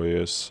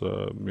darbojies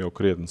jau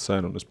krietni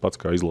sen, un es pats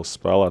kā izlases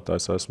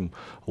spēlētājs esmu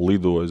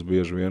lidojis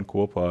bieži vien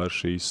kopā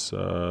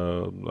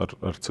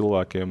ar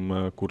cilvēkiem,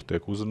 kur tiek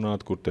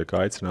uzrunāti, kur tiek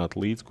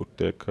aicināti līdz, kur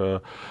tiek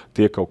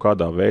kaut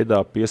kādā veidā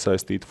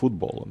piesaistīti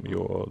futbolam,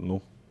 jo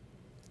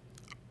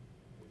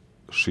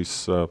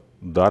šis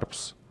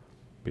darbs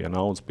pie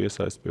naudas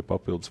piesaists, pie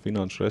papildus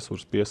finanšu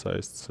resursu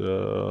piesaists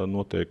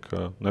notiek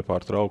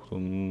nepārtraukti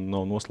un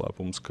nav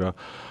noslēpums, ka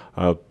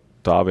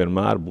tā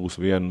vienmēr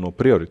būs viena no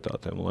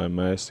prioritātēm, lai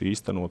mēs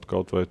īstenot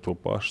kaut vai to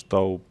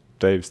pašu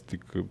tevis tik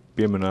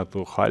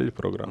pieminēto haļu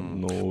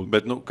programmu.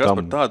 Bet,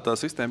 Kaspar, tā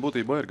sistēma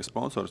būtībā ir, ka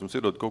sponsors mums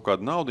iedod kaut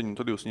kādu naudiņu, un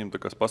tad jūs viņam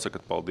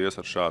pasakat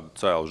paldies ar šādu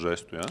cēlu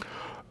žestu, ja?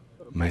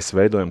 Mēs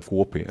veidojam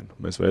kopienu.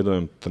 Mēs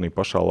veidojam tādā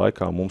pašā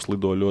laikā. Mums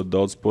lido ļoti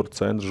daudz sporta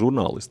centra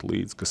žurnālisti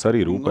līdzi, kas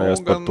arī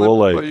rūpējās par to,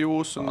 lai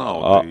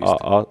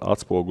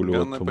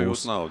atspoguļotu.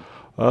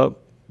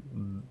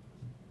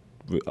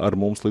 ar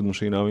mums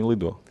lidmašīnā viņi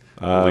lido.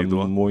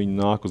 Viņi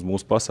nāk uz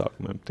mūsu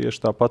pasākumiem. Tieši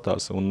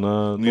tāpatās.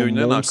 Viņi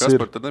nenāk,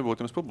 Kaspar, tad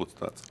nebūtu jums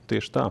publicitāts.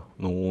 Tieši tā.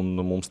 Un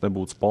mums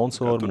nebūtu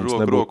sponsori, mums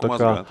nebūtu tā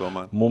kā.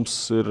 Mums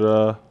ir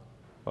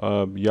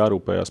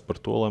jārūpējās par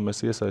to, lai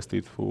mēs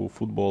iesaistītu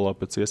futbolā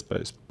pēc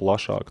iespējas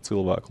plašāku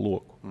cilvēku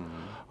loku.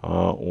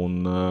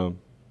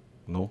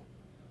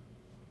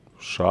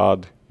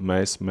 Šādi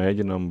mēs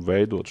mēģinām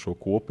veidot šo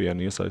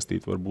kopienu,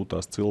 iesaistīt varbūt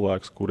tās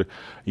cilvēkus, kuri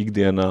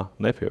ikdienā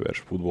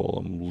nepievērš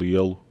futbolam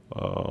lielu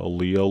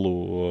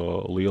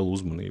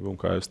uzmanību. Un,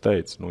 kā jau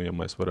teicu, ja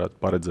mēs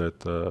varētu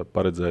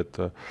paredzēt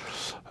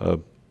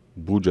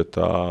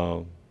budžetā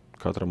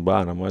katram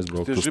bērnam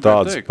aizbraukt uz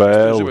tādu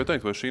spēli. Es gribēju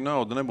teikt, vai šī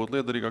nauda nebūtu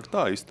liederīgāk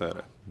tā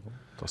iztērē?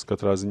 Tas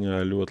katrā ziņā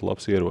ir ļoti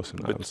labs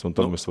ierosinājums.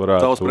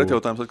 Tavs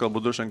pretjautājums atkal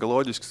būtu droši vien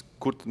loģisks,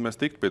 kur tad mēs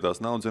tiktu pie tās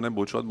naudas, ja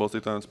nebūtu šo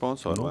atbalstītāju un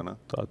sponsoru, vai ne?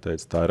 Tā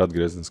ir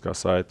atgriezniskā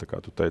saite, kā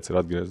tu teici,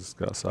 ir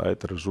atgriezniskā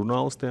saite ar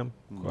žurnālistiem,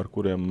 ar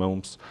kuriem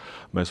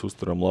mēs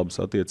uzturam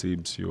labas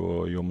attiecības,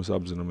 jo mēs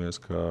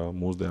apzināmies, ka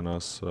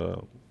mūsdienās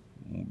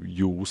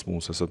jūs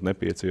mums esat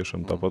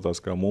nepieciešami, tāpatās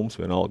kā mums,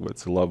 vienalga, vai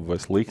tas ir labi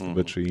vai slikti,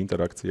 bet šī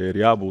interakcija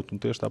ir jābūt,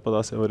 un tieši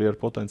tāpatās jau arī ar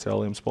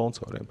potenciāliem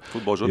sponsoriem.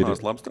 Futbola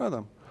žurnālisti labi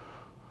strādā?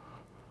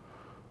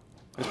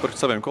 Es par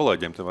saviem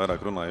kolēģiem te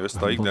vairāk runāju, jo es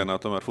tā ikdienā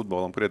tomēr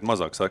futbolam krietni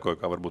mazāk sekoju,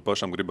 kā varbūt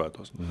pašam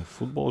gribētos.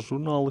 Futbola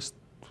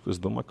žurnālisti, es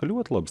domāju, ka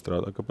ļoti labi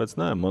strādā. Kāpēc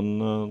nē?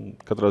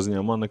 Katrā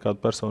ziņā man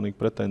nekāda personīga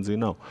pretenzija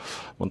nav.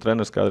 Man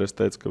treneris kādreiz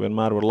teica, ka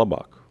vienmēr var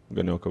labāk.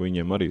 Gan jau, ka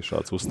viņiem arī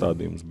šāds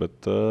uzstādījums.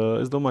 Bet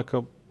es domāju,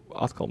 ka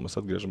atkal mēs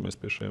atgriežamies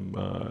pie šiem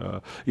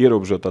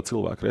ierobežotā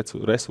cilvēka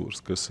resursi,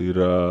 kas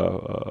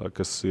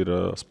ir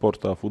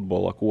sportā,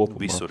 futbolā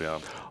kopumā. Visur jā.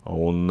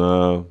 Un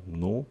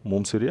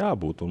mums ir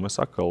jābūt. Un mēs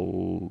atkal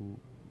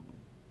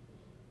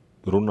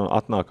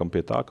atnākam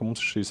pie tā, ka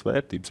mums ir šīs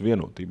vērtības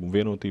vienotība. Un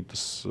vienotība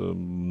tas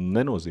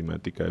nenozīmē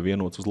tikai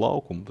vienots uz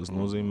laukumu. Tas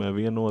nozīmē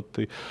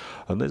vienoti,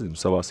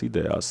 savās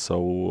idejās,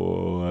 savu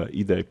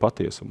ideju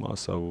patiesumā,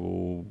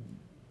 savu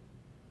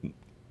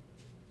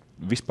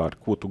vispār,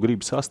 ko tu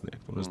gribi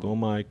sasniegt. Un es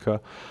domāju, ka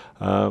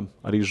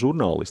arī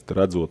žurnālisti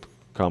redzot,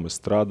 kā mēs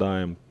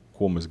strādājam,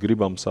 ko mēs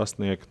gribam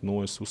sasniegt,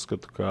 es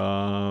uzskatu, ka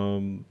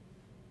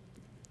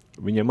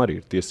viņiem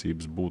arī ir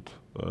tiesības būt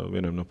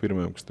vienam no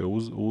pirmajiem, kas te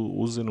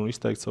uzzina un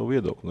izteikt savu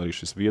viedokli. Un arī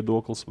šis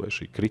viedoklis vai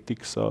šī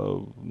kritika,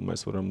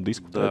 mēs varam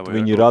diskutēt,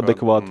 viņi ir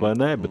adekvāti vai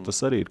nē, bet tas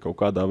arī ir kaut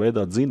kādā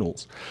veidā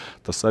dzinuls.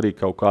 Tas arī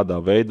kaut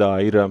kādā veidā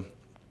ir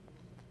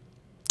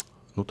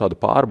tāda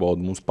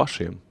pārbauda mums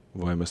pašiem,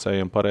 vai mēs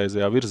ejam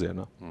pareizajā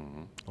virzienā.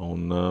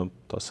 Un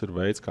tas ir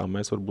veids, kā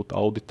mēs varbūt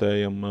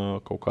auditējam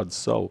kaut kādas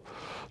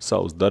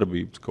savas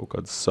darbības, kaut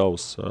kādas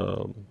savus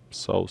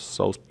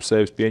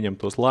sevis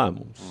pieņemtos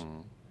lēmumus.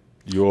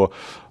 Jo,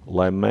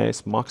 lai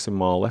mēs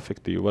maksimāli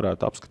efektīvi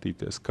varētu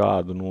apskatīties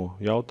kādu no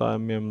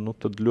jautājumiem,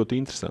 tad ļoti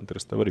interesanti ir,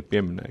 es tev arī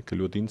pieminēju, ka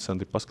ļoti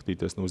interesanti ir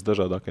paskatīties no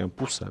visdažādākajām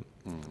pusēm.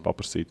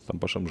 Paprasīt tam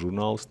pašam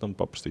žurnālistam,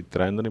 paprasīt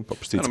trenerim,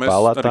 paprasīt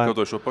spēlētājiem. Mēs arī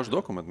kaut šo pašu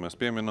dokumentu, mēs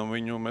pieminam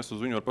viņu, mēs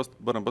uz viņu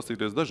varam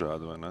paskatīties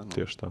dažādi, vai ne?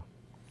 Tieši tā.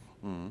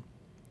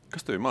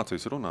 Kas tev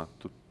mācīs runāt?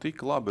 Tu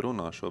tik labi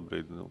runā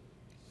šobrīd.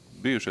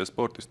 Bijušie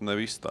sportisti ne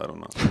visi tā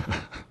runā.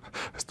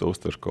 Es to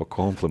uztveru kā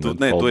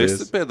komplimentu. Tu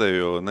esi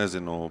pēdējo,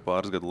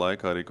 pāris gadu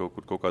laikā arī kaut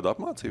kādu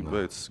apmācību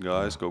veids,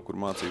 gājis kaut kur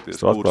mācīties.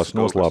 Es atklāšu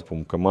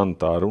noslēpumu, ka man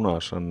tā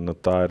runāšana,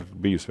 tā ir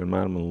bijusi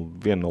vienmēr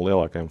viena no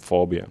lielākajām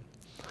fobijām.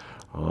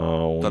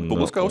 Tad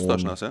publiskā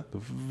uzstāšanās, ja?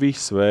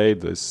 Visu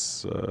veidu. Es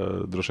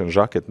droši vien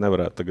žaketi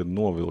nevarētu tagad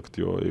novilkt,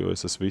 jo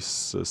es esmu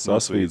viss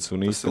sasvīdis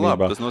un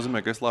īstenībā. Tas nozīmē,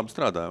 ka es labi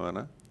strādāju, vai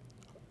ne?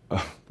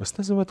 Es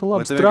nezinu, vai tu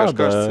labi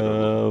strādāji.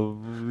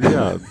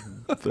 Jā,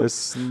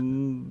 es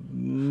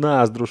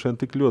neesmu droši vien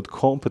tik ļoti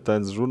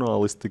kompetents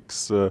žurnālistikas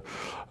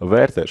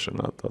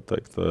vērtēšanā, tā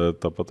teikt.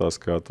 Tāpatās,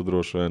 kā tu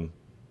droši vien,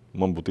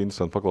 man būtu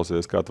interesanti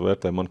paklausīties, kā tu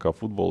vērtē man kā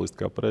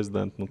futbolistu, kā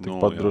prezidentu.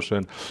 Tikpat droši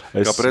vien.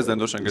 Kā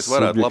prezidentu droši vien, ka es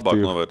varētu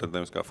labāk novērtēt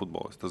nevis kā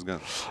futbolistu, tas gan.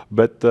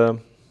 Bet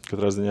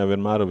katrā ziņā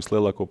vienmēr ar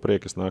vislielāko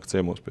prieku es nāku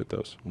ciemos pie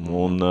tevis.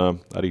 Un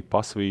arī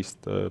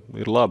pasvīst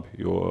ir labi,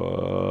 jo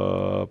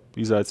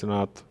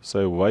izaicināt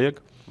sevi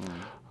vajag.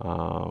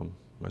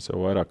 Mēs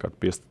jau vairāk kārt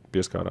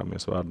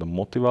pieskārāmies vārdam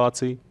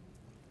motivācija.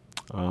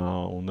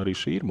 Un arī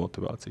šī ir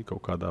motivācija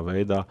kaut kādā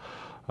veidā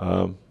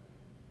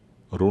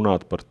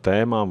runāt par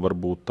tēmām,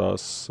 varbūt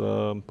tās,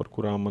 par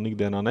kurām man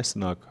ikdienā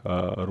nesanāk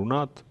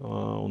runāt,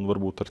 un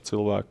varbūt ar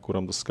cilvēku,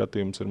 kuram tas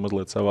skatījums ir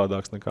mazliet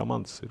savādāks nekā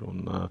man tas ir.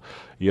 Un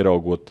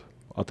ieraugot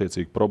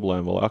attiecīgi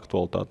problēmu vai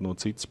aktualitāti no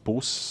citas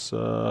puses,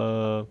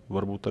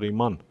 varbūt arī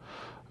man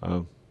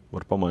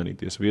var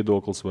pamainīties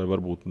viedoklis, vai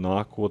varbūt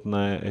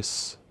nākotnē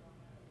es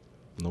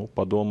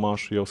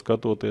padomāšu jau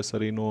skatoties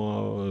arī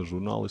no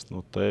žurnālista,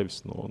 no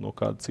tevis, no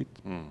kāda cita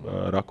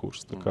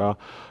rakursa. Tā kā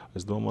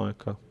es domāju,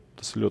 ka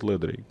tas ir ļoti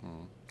liederīgi.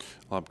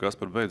 Labi,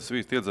 Kaspar, beidzas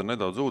vīst, iedzer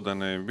nedaudz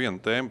ūdeni.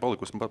 Viena tēma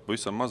palikusi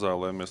pavisam mazā,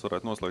 lai mēs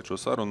varētu noslēgt šo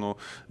sarunu.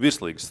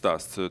 Virslīgas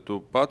stāsts. Tu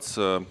pats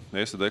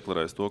esi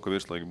deklarējis to, ka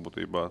virslīga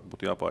būtībā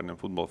būtu jāpārņem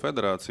Futbola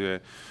federācijai,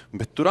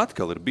 bet tur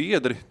atkal ir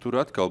biedri, tur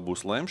atkal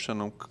būs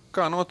lemšana.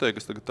 Kā notiek,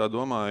 es tagad tā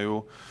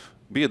domāju,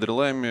 biedri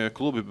lēma,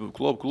 klubi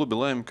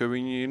lēma, ka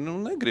viņi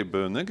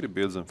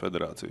negrib iet zem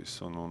federācijas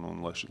un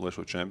lai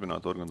šo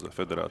čempionātu organizē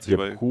federācija.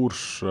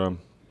 Kurš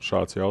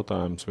šāds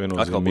jautājums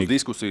viennozīmīgi? Atkal būs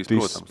diskusijas,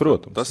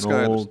 protams. Tas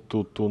skaidrs.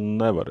 Tu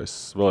nevari,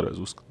 es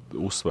vēlreiz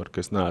uzsveru, ka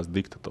es neesmu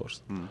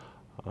diktators.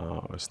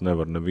 Es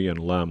nevaru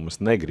nevienu lēmumu, es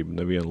negribu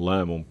nevienu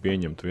lēmumu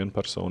pieņemt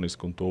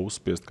vienpersoniski un to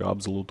uzspiest kā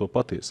absolūto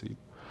patiesību.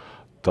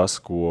 Tas,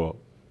 ko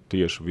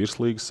tieši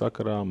virslīgas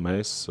sakarā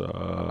mēs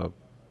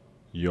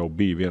jau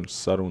bija vienas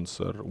sarunas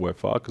ar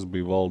UEFA, kas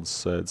bija valdes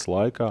sēdes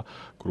laikā,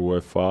 kur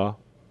UEFA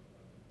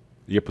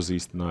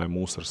iepazīstināja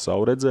mūs ar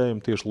savu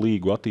redzējumu tieši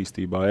līgu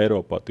attīstībā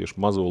Eiropā, tieši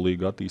mazo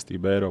līgu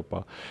attīstībā Eiropā.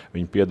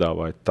 Viņi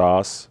piedāvāja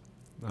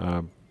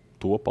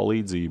to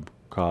palīdzību,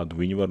 kādu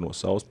viņi var no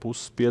savas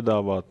puses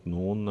piedāvāt.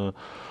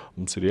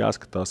 Mums ir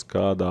jāskatās,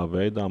 kādā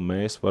veidā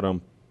mēs varam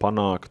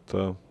panākt,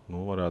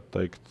 varētu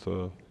teikt,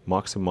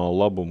 maksimālu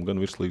labumu gan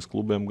virslīgas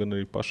klubiem, gan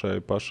arī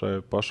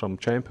pašam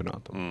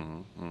čempionātam.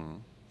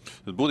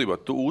 Tad būtībā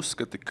tu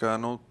uzskati, ka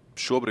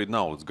šobrīd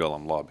nav līdz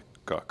galam labi,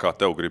 kā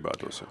tev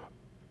gribētos.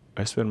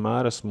 Es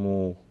vienmēr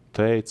esmu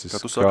teicis, ka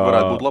tu saki,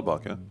 varētu būt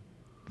labāk, ja?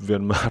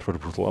 Vienmēr var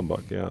būt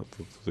labāk, jā.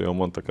 Jau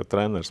man tā kā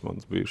treneris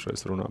mans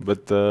bijušais runā.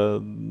 Bet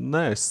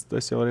nē,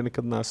 es jau arī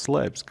nekad neesmu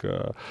slēpis,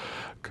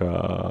 ka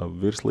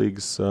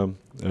virslīgas,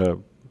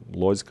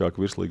 loģiskāk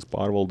virslīgas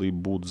pārvaldība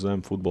būtu zem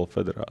futbola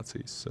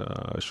federācijas.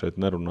 Es šeit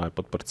nerunāju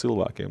pat par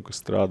cilvēkiem, kas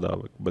strādā,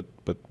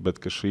 bet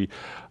ka šī...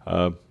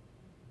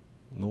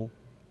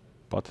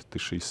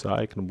 Pati šī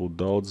saikne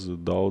būtu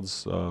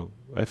daudz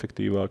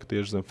efektīvāka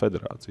tieši zem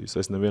federācijas.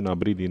 Es nevienā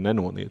brīdī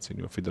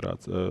nenoniecinu, jo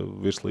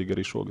virslīga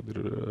arī šogad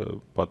ir,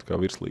 pat kā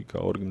virslīga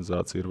kā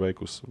organizācija, ir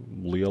veikusi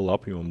lielu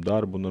apjomu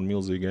darbu un ar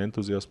milzīgu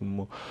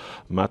entuziasmu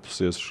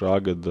metusies šā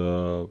gada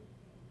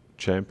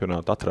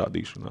čempionāta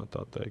atrādīšanā,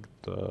 tā teikt.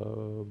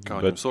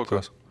 Kā viņam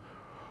sokās?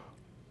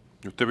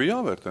 Jo tev ir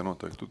jāvērtē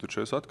noteikti. Tu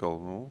taču esi atkal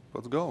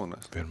pats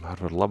galvenais. Vienmēr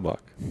var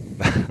labāk.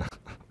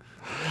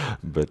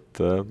 Bet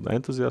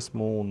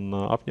entuziasmu un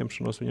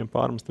apņemšanos viņiem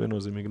pārmest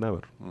viennozīmīgi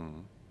nevar.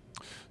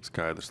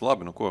 Skaidrs.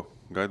 Labi, ko?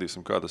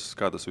 Gaidīsim, kā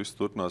tas viss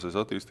turpināsies,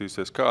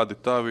 attīstīsies. Kādi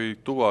tavi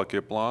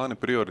tuvākie plāni,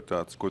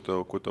 prioritātes, ko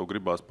tev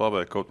gribās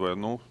paveikt kaut vai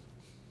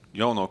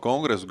jauno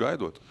kongresu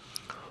gaidot?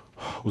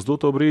 Uz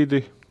doto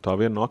brīdi tā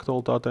viena no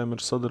aktualitātēm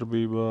ir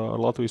sadarbība ar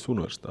Latvijas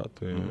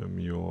universitātēm,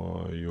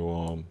 jo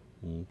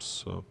mums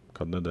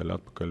kādu nedēļu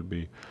atpakaļ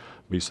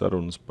bija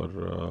sarunas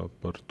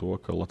par to,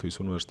 ka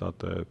Latvijas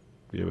universitātē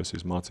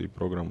ieviesīs mācību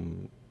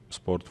programmu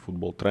sporta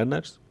futbola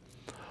treneris,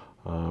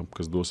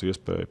 kas dos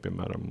iespēju,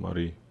 piemēram,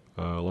 arī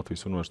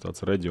Latvijas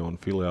universitātes reģionu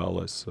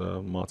filiālēs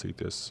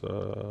mācīties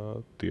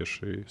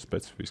tieši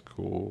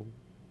specifisku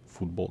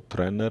futbola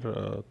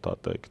treneru, tā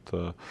teikt,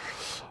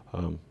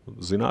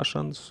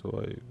 zināšanas.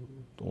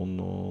 Un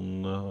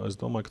es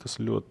domāju, ka tas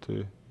ir ļoti,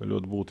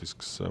 ļoti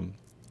būtisks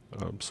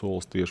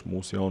solis tieši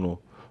mūsu jauno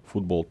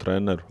futbola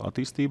treneru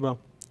attīstībā.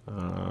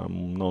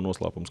 Nav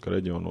noslēpums, ka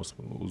reģionos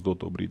uz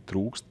doto brīdi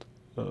trūkst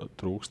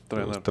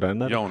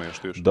treneri.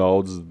 Jaunieši tieši.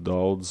 Daudz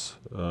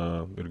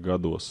ir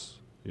gados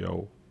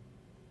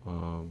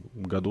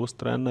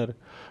treneri,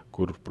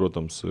 kur,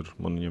 protams,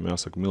 man viņiem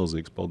jāsaka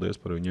milzīgs paldies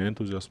par viņu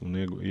entuziasmu un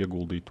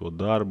ieguldīto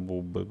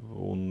darbu.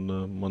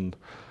 Man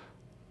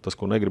tas,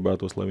 ko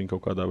negribētos, lai viņi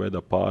kaut kādā veidā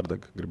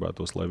pārdeg,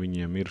 gribētos, lai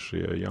viņiem ir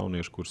šie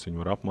jaunieši, kurus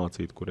viņi var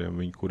apmācīt,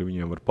 kuri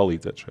viņiem var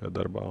palīdzēt šajā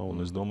darbā. Un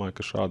es domāju,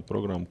 ka šāda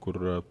programma,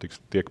 kur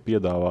tiek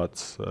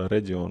piedāvāts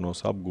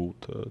reģionos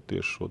apgūt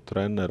tieši šo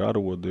treneru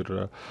arodu, ir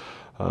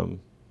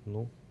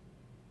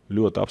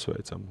ļoti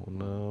apsveicama.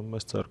 Un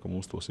es ceru, ka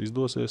mums tos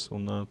izdosies,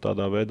 un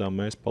tādā veidā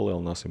mēs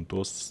palielināsim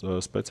tos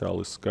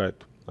speciālistu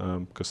skaitu,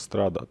 kas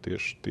strādā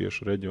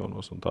tieši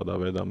reģionos, un tādā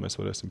veidā mēs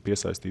varēsim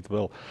piesaistīt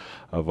vēl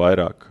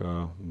vairāk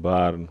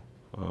bērnu,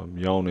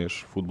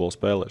 jauniešu futbola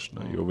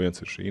spēlēšanai. Jo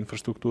viens ir šī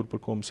infrastruktūra, par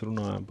ko mēs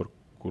runājam, par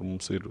kur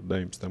mums ir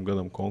 19.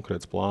 gadam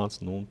konkrēts plāns,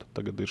 un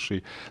tagad ir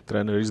šī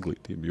treneru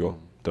izglītība, jo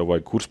tev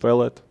vajag kur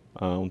spēlēt,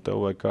 un tev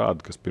vajag kādu,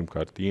 kas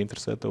pirmkārt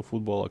ieinteresē tev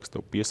futbolā, kas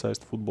tev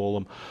piesaista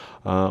futbolam,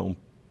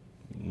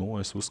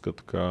 es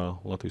uzskatu, ka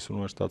Latvijas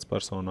universitātes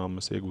personām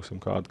mēs iegūsim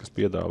kādu, kas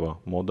piedāvā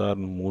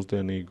modernu,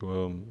 mūsdienīgu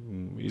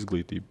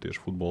izglītību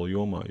tieši futbola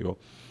jomā, jo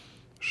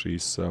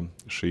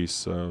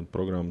šīs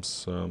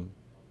programmas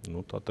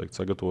tā teikt,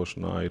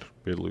 sagatavošanā ir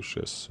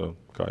piedalījušies,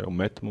 kā jau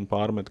Meta man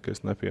pārmeta, ka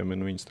es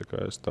nepieminu viņas, tā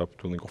kā es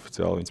pilnīgi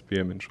oficiāli viņas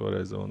pieminu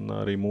šoreiz, un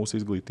arī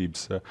mūsu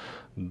izglītības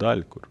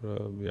daļa, kur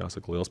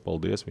jāsaka liels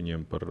paldies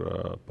viņiem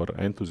par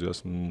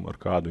entuziasmu, ar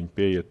kādu viņi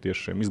pieiet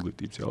tieši šiem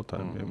izglītības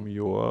jautājumiem,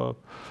 jo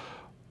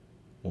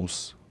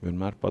mums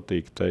vienmēr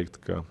patīk teikt,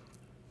 ka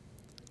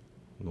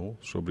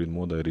šobrīd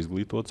modē ir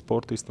izglītot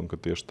sportisti, un ka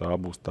tieši tā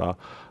būs tā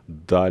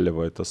daļa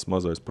vai tas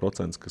mazais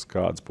procents, kas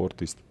kādu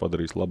sportistu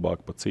padarīs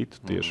labāk par citu.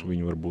 Tieši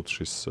viņi var būt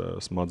šis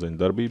smadzeņu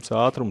darbības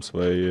ātrums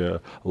vai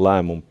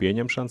lēmumu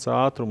pieņemšanas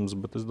ātrums,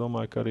 bet es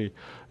domāju, ka arī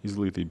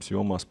izglītības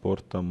jomā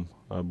sportam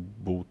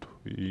būtu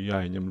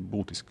jāieņem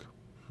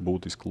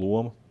būtiska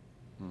loma.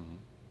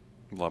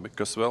 Labi,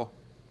 kas vēl?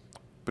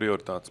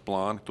 Prioritātes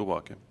plāni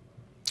tuvākiem?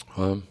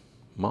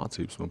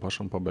 Mācības, man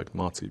pašam pabeigt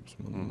mācības.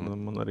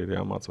 Man arī ir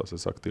jāmācās,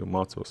 es aktīvi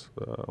mācos.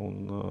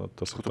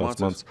 Tas ir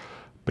tāds mans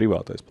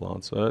privātais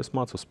plāns. Es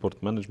mācos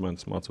sporta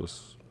menedžmentu, mācos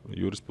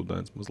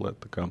jurisprudents mazliet.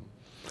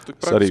 Tik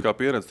praktiskā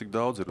pieredze tik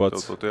daudz ir,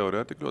 tev to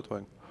teoriju tik ļoti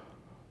vajag?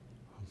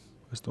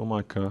 Es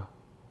domāju, ka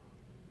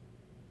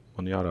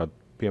man jārāda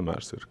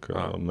piemērs ir,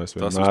 ka mēs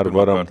vienmēr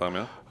varam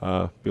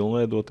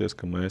pilnveidoties,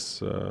 ka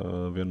mēs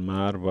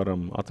vienmēr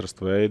varam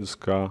atrast veidus,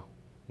 kā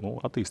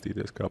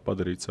attīstīties, kā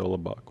padarīt sev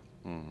labāku.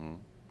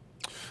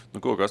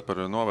 Ko,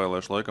 Kaspar,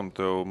 novēlēšu laikam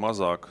tev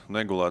mazāk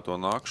negulēto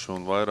nakšu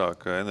un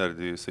vairāk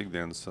enerģijas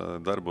ikdienas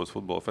darbos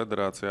Futbola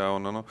federācijā.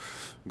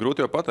 Grūti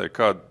jau pateikt,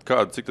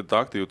 cik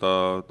aktīva tā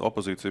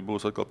opozīcija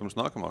būs atkal pirms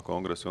nākamā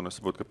kongresa. Un es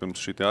saprotu, ka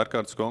pirms šī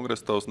ārkārtas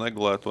kongresa tavs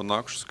negulēto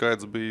nakšu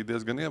skaits bija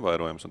diezgan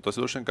ievērojams. Un tas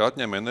droši vien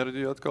atņem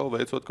enerģiju atkal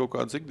veicot kaut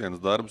kādus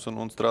ikdienas darbus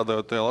un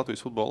strādājot tajā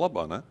Latvijas futbola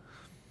labā, ne?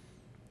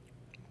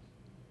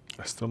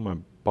 Es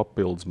domāju,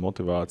 papildus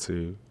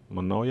motivācija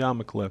man nav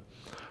jāmeklē.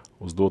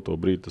 Uz doto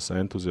brīdi tas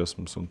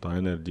entuziasms un tā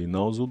enerģija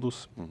nav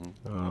zudus.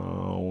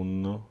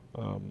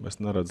 Es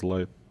neredzu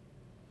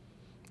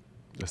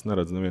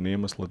nevienu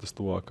iemeslu, lai tas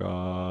tuvākā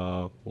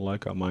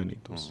laikā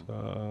mainītos.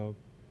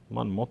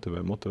 Man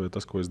motivē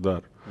tas, ko es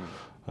daru.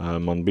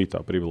 Man bija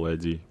tā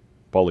privilēģija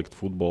palikt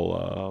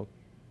futbolā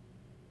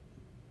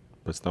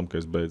pēc tam,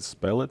 kad es beidzu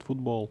spēlēt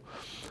futbolu.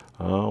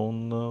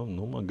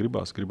 Man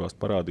gribās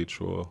parādīt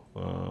šo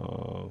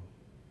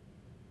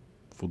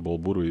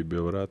futbola burvību,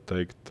 ja varētu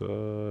teikt,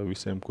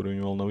 visiem, kuri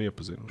viņu vēl nav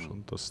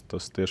iepazinuši.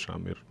 Tas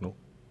tiešām ir.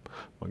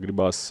 Man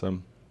gribās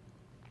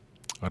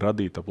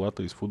radīt ap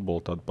Latvijas futbolu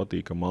tādu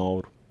patīkamu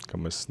auru,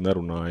 ka mēs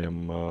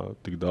nerunājam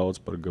tik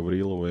daudz par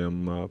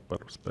Gavriloviem,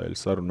 par spēļu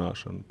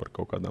sarunāšanu, par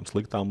kaut kādām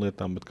sliktām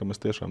lietām, bet ka mēs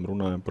tiešām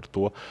runājam par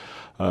to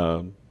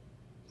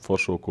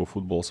foršo, ko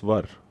futbols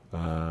var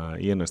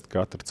ienest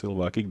katra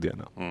cilvēka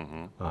ikdienā.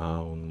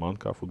 Un man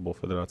kā Futbola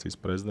federācijas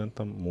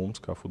prezidentam,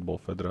 mums kā Futbola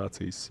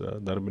federācijas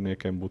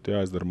darbiniekiem būtu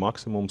jāizdara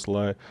maksimums,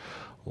 lai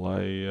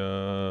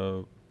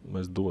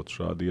mēs dotu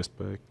šādu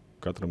iespēju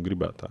katram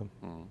gribētājam.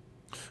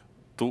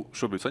 Tu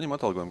šobrīd saņem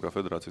atalgojumu kā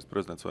federācijas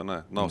prezidents vai nē?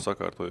 Nav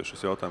sakārtojies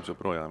šis jautājums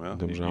joprojām, ja?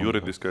 Diemžēl,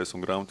 juridiskais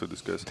un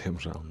grāmatveddiskais.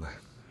 Diemžēl nē.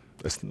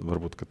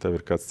 Varbūt, ka tev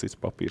ir kāds cits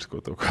papīrs,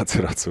 ko tev kāds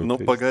ir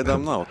atsūtījis.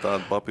 Pagaidām nav.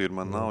 Tāda papīra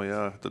man nav,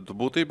 jā. Tad tu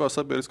būtībā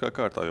sabiedriskā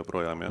kārtā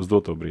joprojām, jā? Uz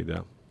doto brīdi,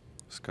 jā.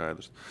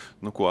 Skaidrs.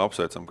 Ko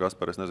apsveicam,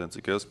 Kaspar? Es nezinu,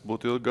 cik es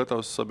būtu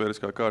gatavs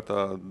sabiedriskā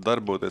kārtā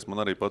darboties.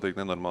 Man arī patīk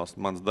nenormāls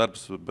mans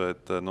darbs,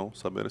 bet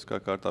sabiedriskā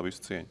kārtā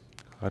visu cieņu.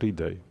 Ar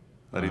ideju.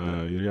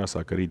 Ir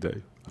jāsāk ar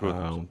ideju.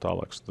 Un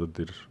tālāk tad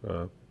ir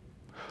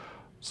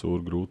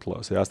sūri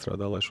grūtlās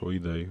jāstrādā, lai šo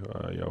ideju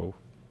jau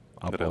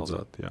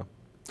apaudzētu. Jā.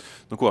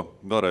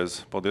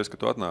 Vēlreiz paldies, ka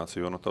tu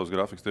atnāci, jo tavs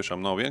grafiks tiešām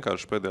nav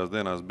vienkārši pēdējās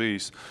dienās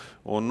bijis.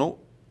 Un,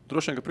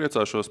 droši vien, ka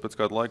priecāšos pēc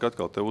kāda laika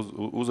atkal te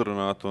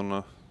uzrunāt un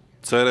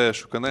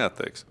cerēšu, ka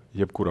neatteiksi.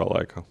 Jebkurā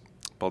laikā.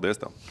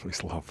 Paldies tev.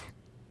 Vislabāk.